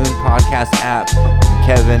iTunes podcast app.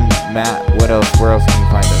 Kevin, Matt, where else can you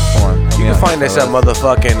find us? Come on. You can find us at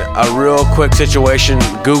motherfucking A Real Quick Situation.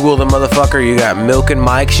 Google the motherfucker. You got Milk and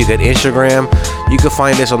Mike's. You got Instagram. You can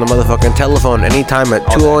find us on the motherfucking telephone anytime at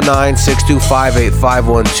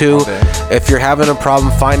 209-625-8512. If you're having a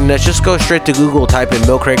problem finding us, just go straight to Google, type in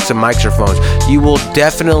Milk Crates and Microphones. You will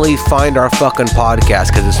definitely find our fucking podcast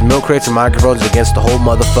because it's Milk Crates and Microphones against the whole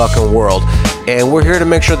motherfucking world. And we're here to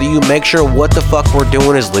make sure that you make sure what the fuck we're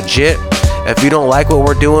doing is legit. If you don't like what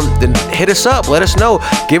we're doing, then hit us up. Let us know.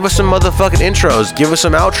 Give us some motherfucking intros. Give us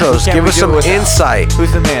some outros. Give us some insight.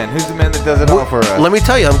 Who's the man? Who's the man that does it all for us? Let me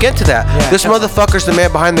tell you, I'm getting to that. Yeah, this motherfucker's the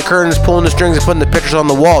man behind the curtains, pulling the strings and putting the pictures on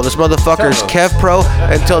the wall. This motherfucker's Kev Pro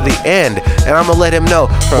until the end. And I'm going to let him know.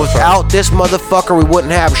 Without this motherfucker, we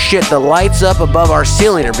wouldn't have shit. The lights up above our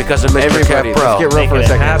ceiling are because of Mr. Kev Pro. Let's get real for a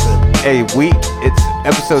second. Hey, it's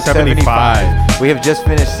episode 75. We have just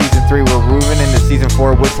finished season 3. We're moving into season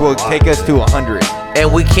 4, which will take us to 100.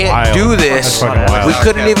 And we can't do this. We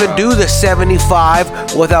couldn't even do the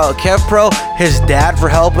 75 without Kev Pro, his dad for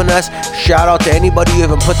helping us. Shout out to anybody who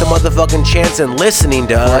even put the motherfucking chance in listening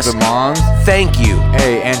to us. The moms. Thank you.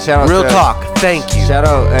 Hey, and shout out Real talk. Thank you. Shout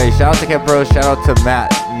out to Kev Pro. Shout out to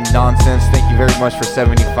Matt Nonsense. Thank you very much for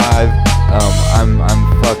 75. I'm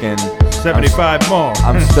fucking 75 more.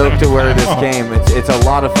 I'm stoked to wear this game. It's a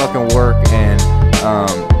lot of fucking work, and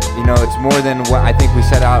you know, it's more than what I think we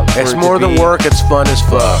set out for. It's more than work. It's fun as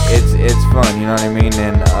fuck. It's fun. You know what I mean?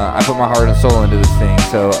 And I put my heart and soul into this thing.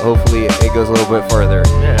 So hopefully it goes a little bit further.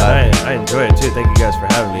 Yeah, I enjoy it too. Thank you guys for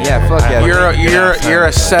having me. Yeah, fuck yeah. You're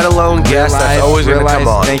a set alone guest that's always gonna come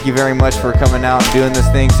on. Thank you very much for coming out and doing this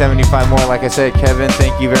thing. 75 more. Like I said, Kevin,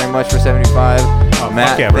 thank you very much for 75.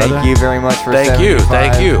 Matt, yeah, thank you very much for 75.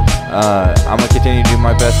 Thank you. I'm gonna continue to do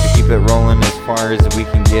my best to keep it rolling as far as we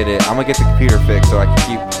can get it. I'm gonna get the computer fixed so I can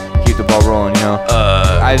keep the ball rolling, you know.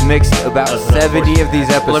 I've mixed about 70 of these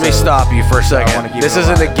episodes. Let me stop you for a second. This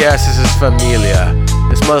isn't a guest, this is familia.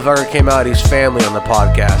 This motherfucker came out, he's family on the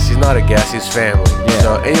podcast. He's not a guest, he's family. Yeah.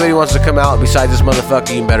 So anybody who wants to come out besides this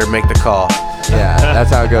motherfucker, you better make the call. Yeah,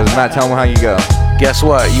 that's how it goes. Matt, tell them how you go. Guess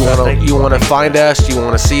what? You want to find us, you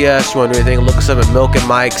want to see us, you want to do anything, look us up at Milk and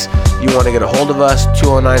Mike's. You want to get a hold of us,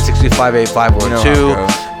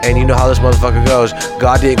 209-625-8512. And you know how this motherfucker goes.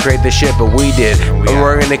 God didn't create this shit, but we did. And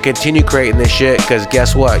we're going to continue creating this shit because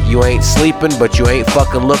guess what? You ain't sleeping, but you ain't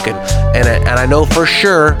fucking looking. And I know for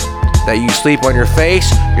sure that you sleep on your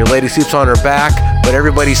face, your lady sleeps on her back, but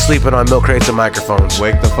everybody's sleeping on Milk Crates and Microphones.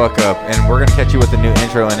 Wake the fuck up. And we're going to catch you with a new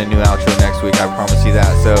intro and a new outro next week. I promise you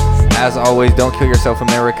that. So, as always, don't kill yourself,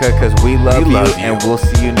 America, because we love you, and we'll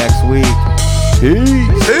see you next week.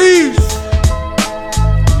 Peace.